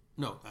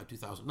 No,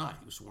 2009.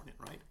 He was sworn in,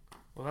 right?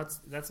 Well,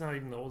 that's not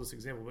even the oldest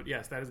example, but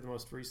yes, that is the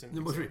most recent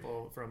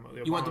example from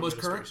the Obama You want the most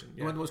current? administration.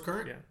 You want the most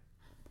current? Yeah.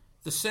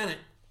 The Senate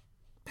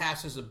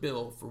passes a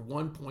bill for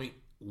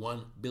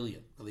 $1.1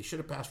 billion. Now, they should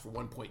have passed for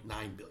 $1.9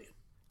 billion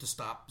to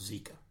stop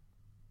Zika.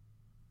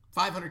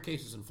 500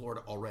 cases in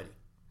Florida already,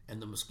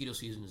 and the mosquito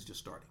season is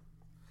just starting.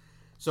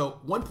 So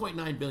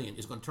 $1.9 billion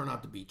is going to turn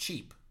out to be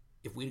cheap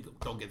if we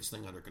don't get this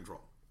thing under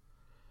control.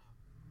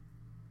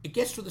 It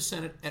gets to the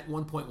Senate at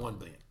 $1.1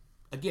 billion.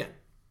 Again,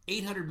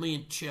 $800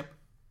 million chip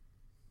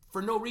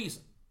for no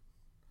reason.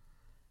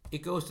 It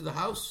goes to the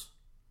House,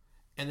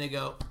 and they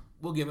go,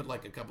 we'll give it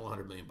like a couple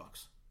 $100 million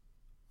bucks.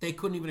 They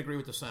couldn't even agree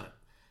with the Senate.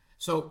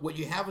 So what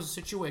you have is a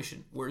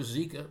situation where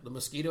Zika, the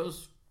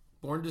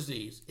mosquitoes-borne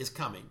disease, is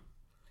coming.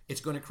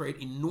 It's going to create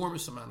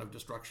enormous amount of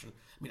destruction.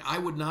 I mean, I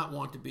would not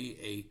want to be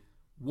a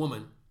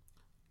woman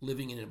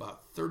living in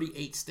about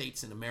 38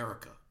 states in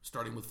America,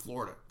 starting with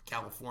Florida,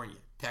 California,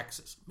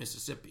 Texas,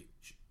 Mississippi,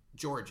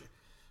 Georgia,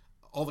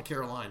 all the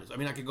Carolinas. I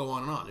mean, I could go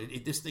on and on.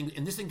 This thing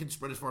can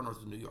spread as far north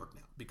as New York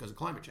now because of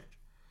climate change.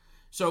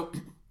 So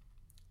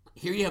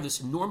here you have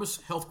this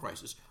enormous health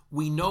crisis.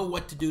 We know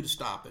what to do to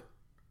stop it,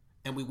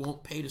 and we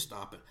won't pay to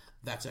stop it.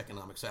 That's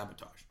economic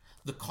sabotage.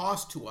 The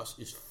cost to us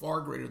is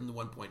far greater than the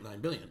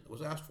 $1.9 billion that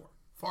was asked for.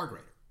 Far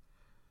greater.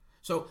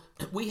 So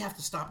we have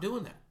to stop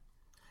doing that.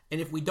 And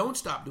if we don't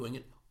stop doing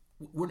it,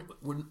 we're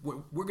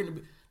going to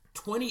be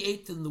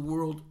 28th in the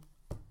world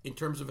in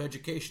terms of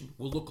education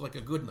will look like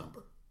a good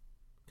number.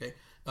 Okay,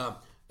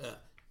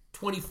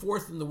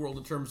 24th in the world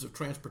in terms of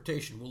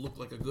transportation will look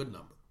like a good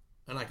number,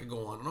 and I could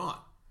go on and on.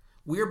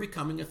 We're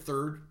becoming a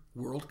third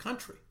world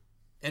country,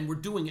 and we're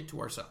doing it to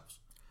ourselves.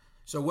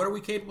 So what are we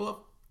capable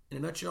of? In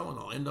a nutshell, and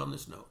I'll end on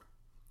this note,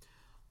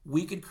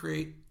 we could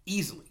create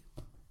easily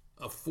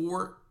a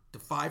 4 to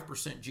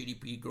 5%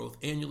 GDP growth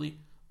annually,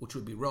 which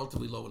would be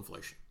relatively low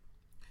inflation.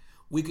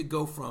 We could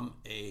go from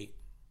an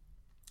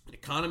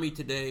economy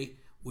today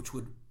which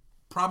would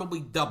probably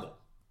double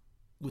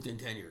within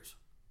 10 years.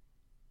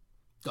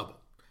 Double.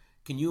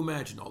 Can you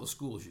imagine all the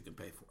schools you can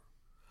pay for?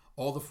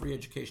 All the free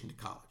education to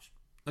college.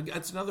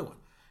 That's another one.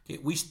 Okay,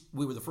 we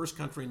were the first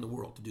country in the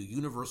world to do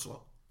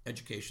universal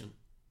education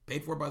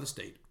paid for by the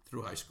state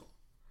through high school.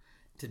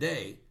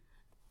 Today,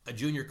 a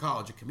junior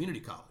college, a community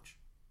college,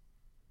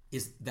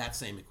 is that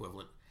same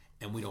equivalent,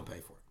 and we don't pay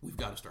for it. We've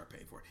got to start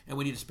paying for it. And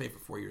we need to pay for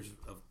 4 years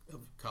of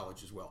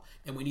college as well.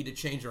 And we need to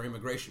change our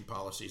immigration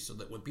policies so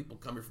that when people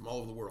come here from all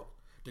over the world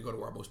to go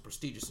to our most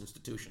prestigious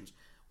institutions,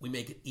 we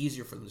make it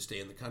easier for them to stay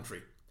in the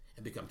country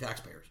and become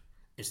taxpayers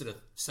instead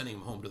of sending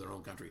them home to their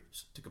own country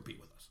to compete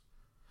with us.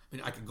 I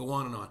mean, I could go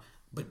on and on,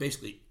 but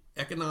basically,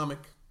 economic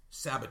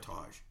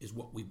sabotage is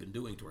what we've been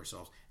doing to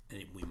ourselves,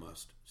 and we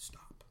must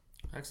stop.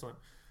 Excellent.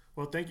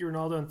 Well, thank you,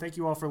 Ronaldo, and thank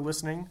you all for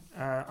listening.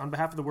 On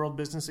behalf of the World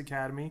Business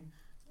Academy,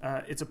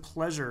 it's a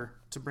pleasure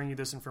to bring you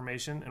this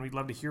information, and we'd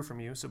love to hear from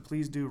you. So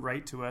please do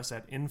write to us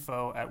at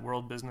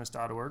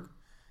info@worldbusiness.org.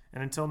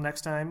 And until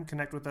next time,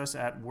 connect with us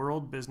at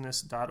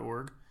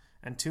worldbusiness.org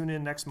and tune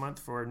in next month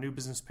for New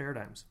Business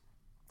Paradigms.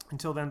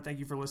 Until then, thank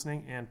you for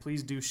listening, and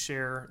please do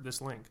share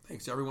this link.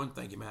 Thanks, everyone.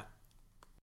 Thank you, Matt.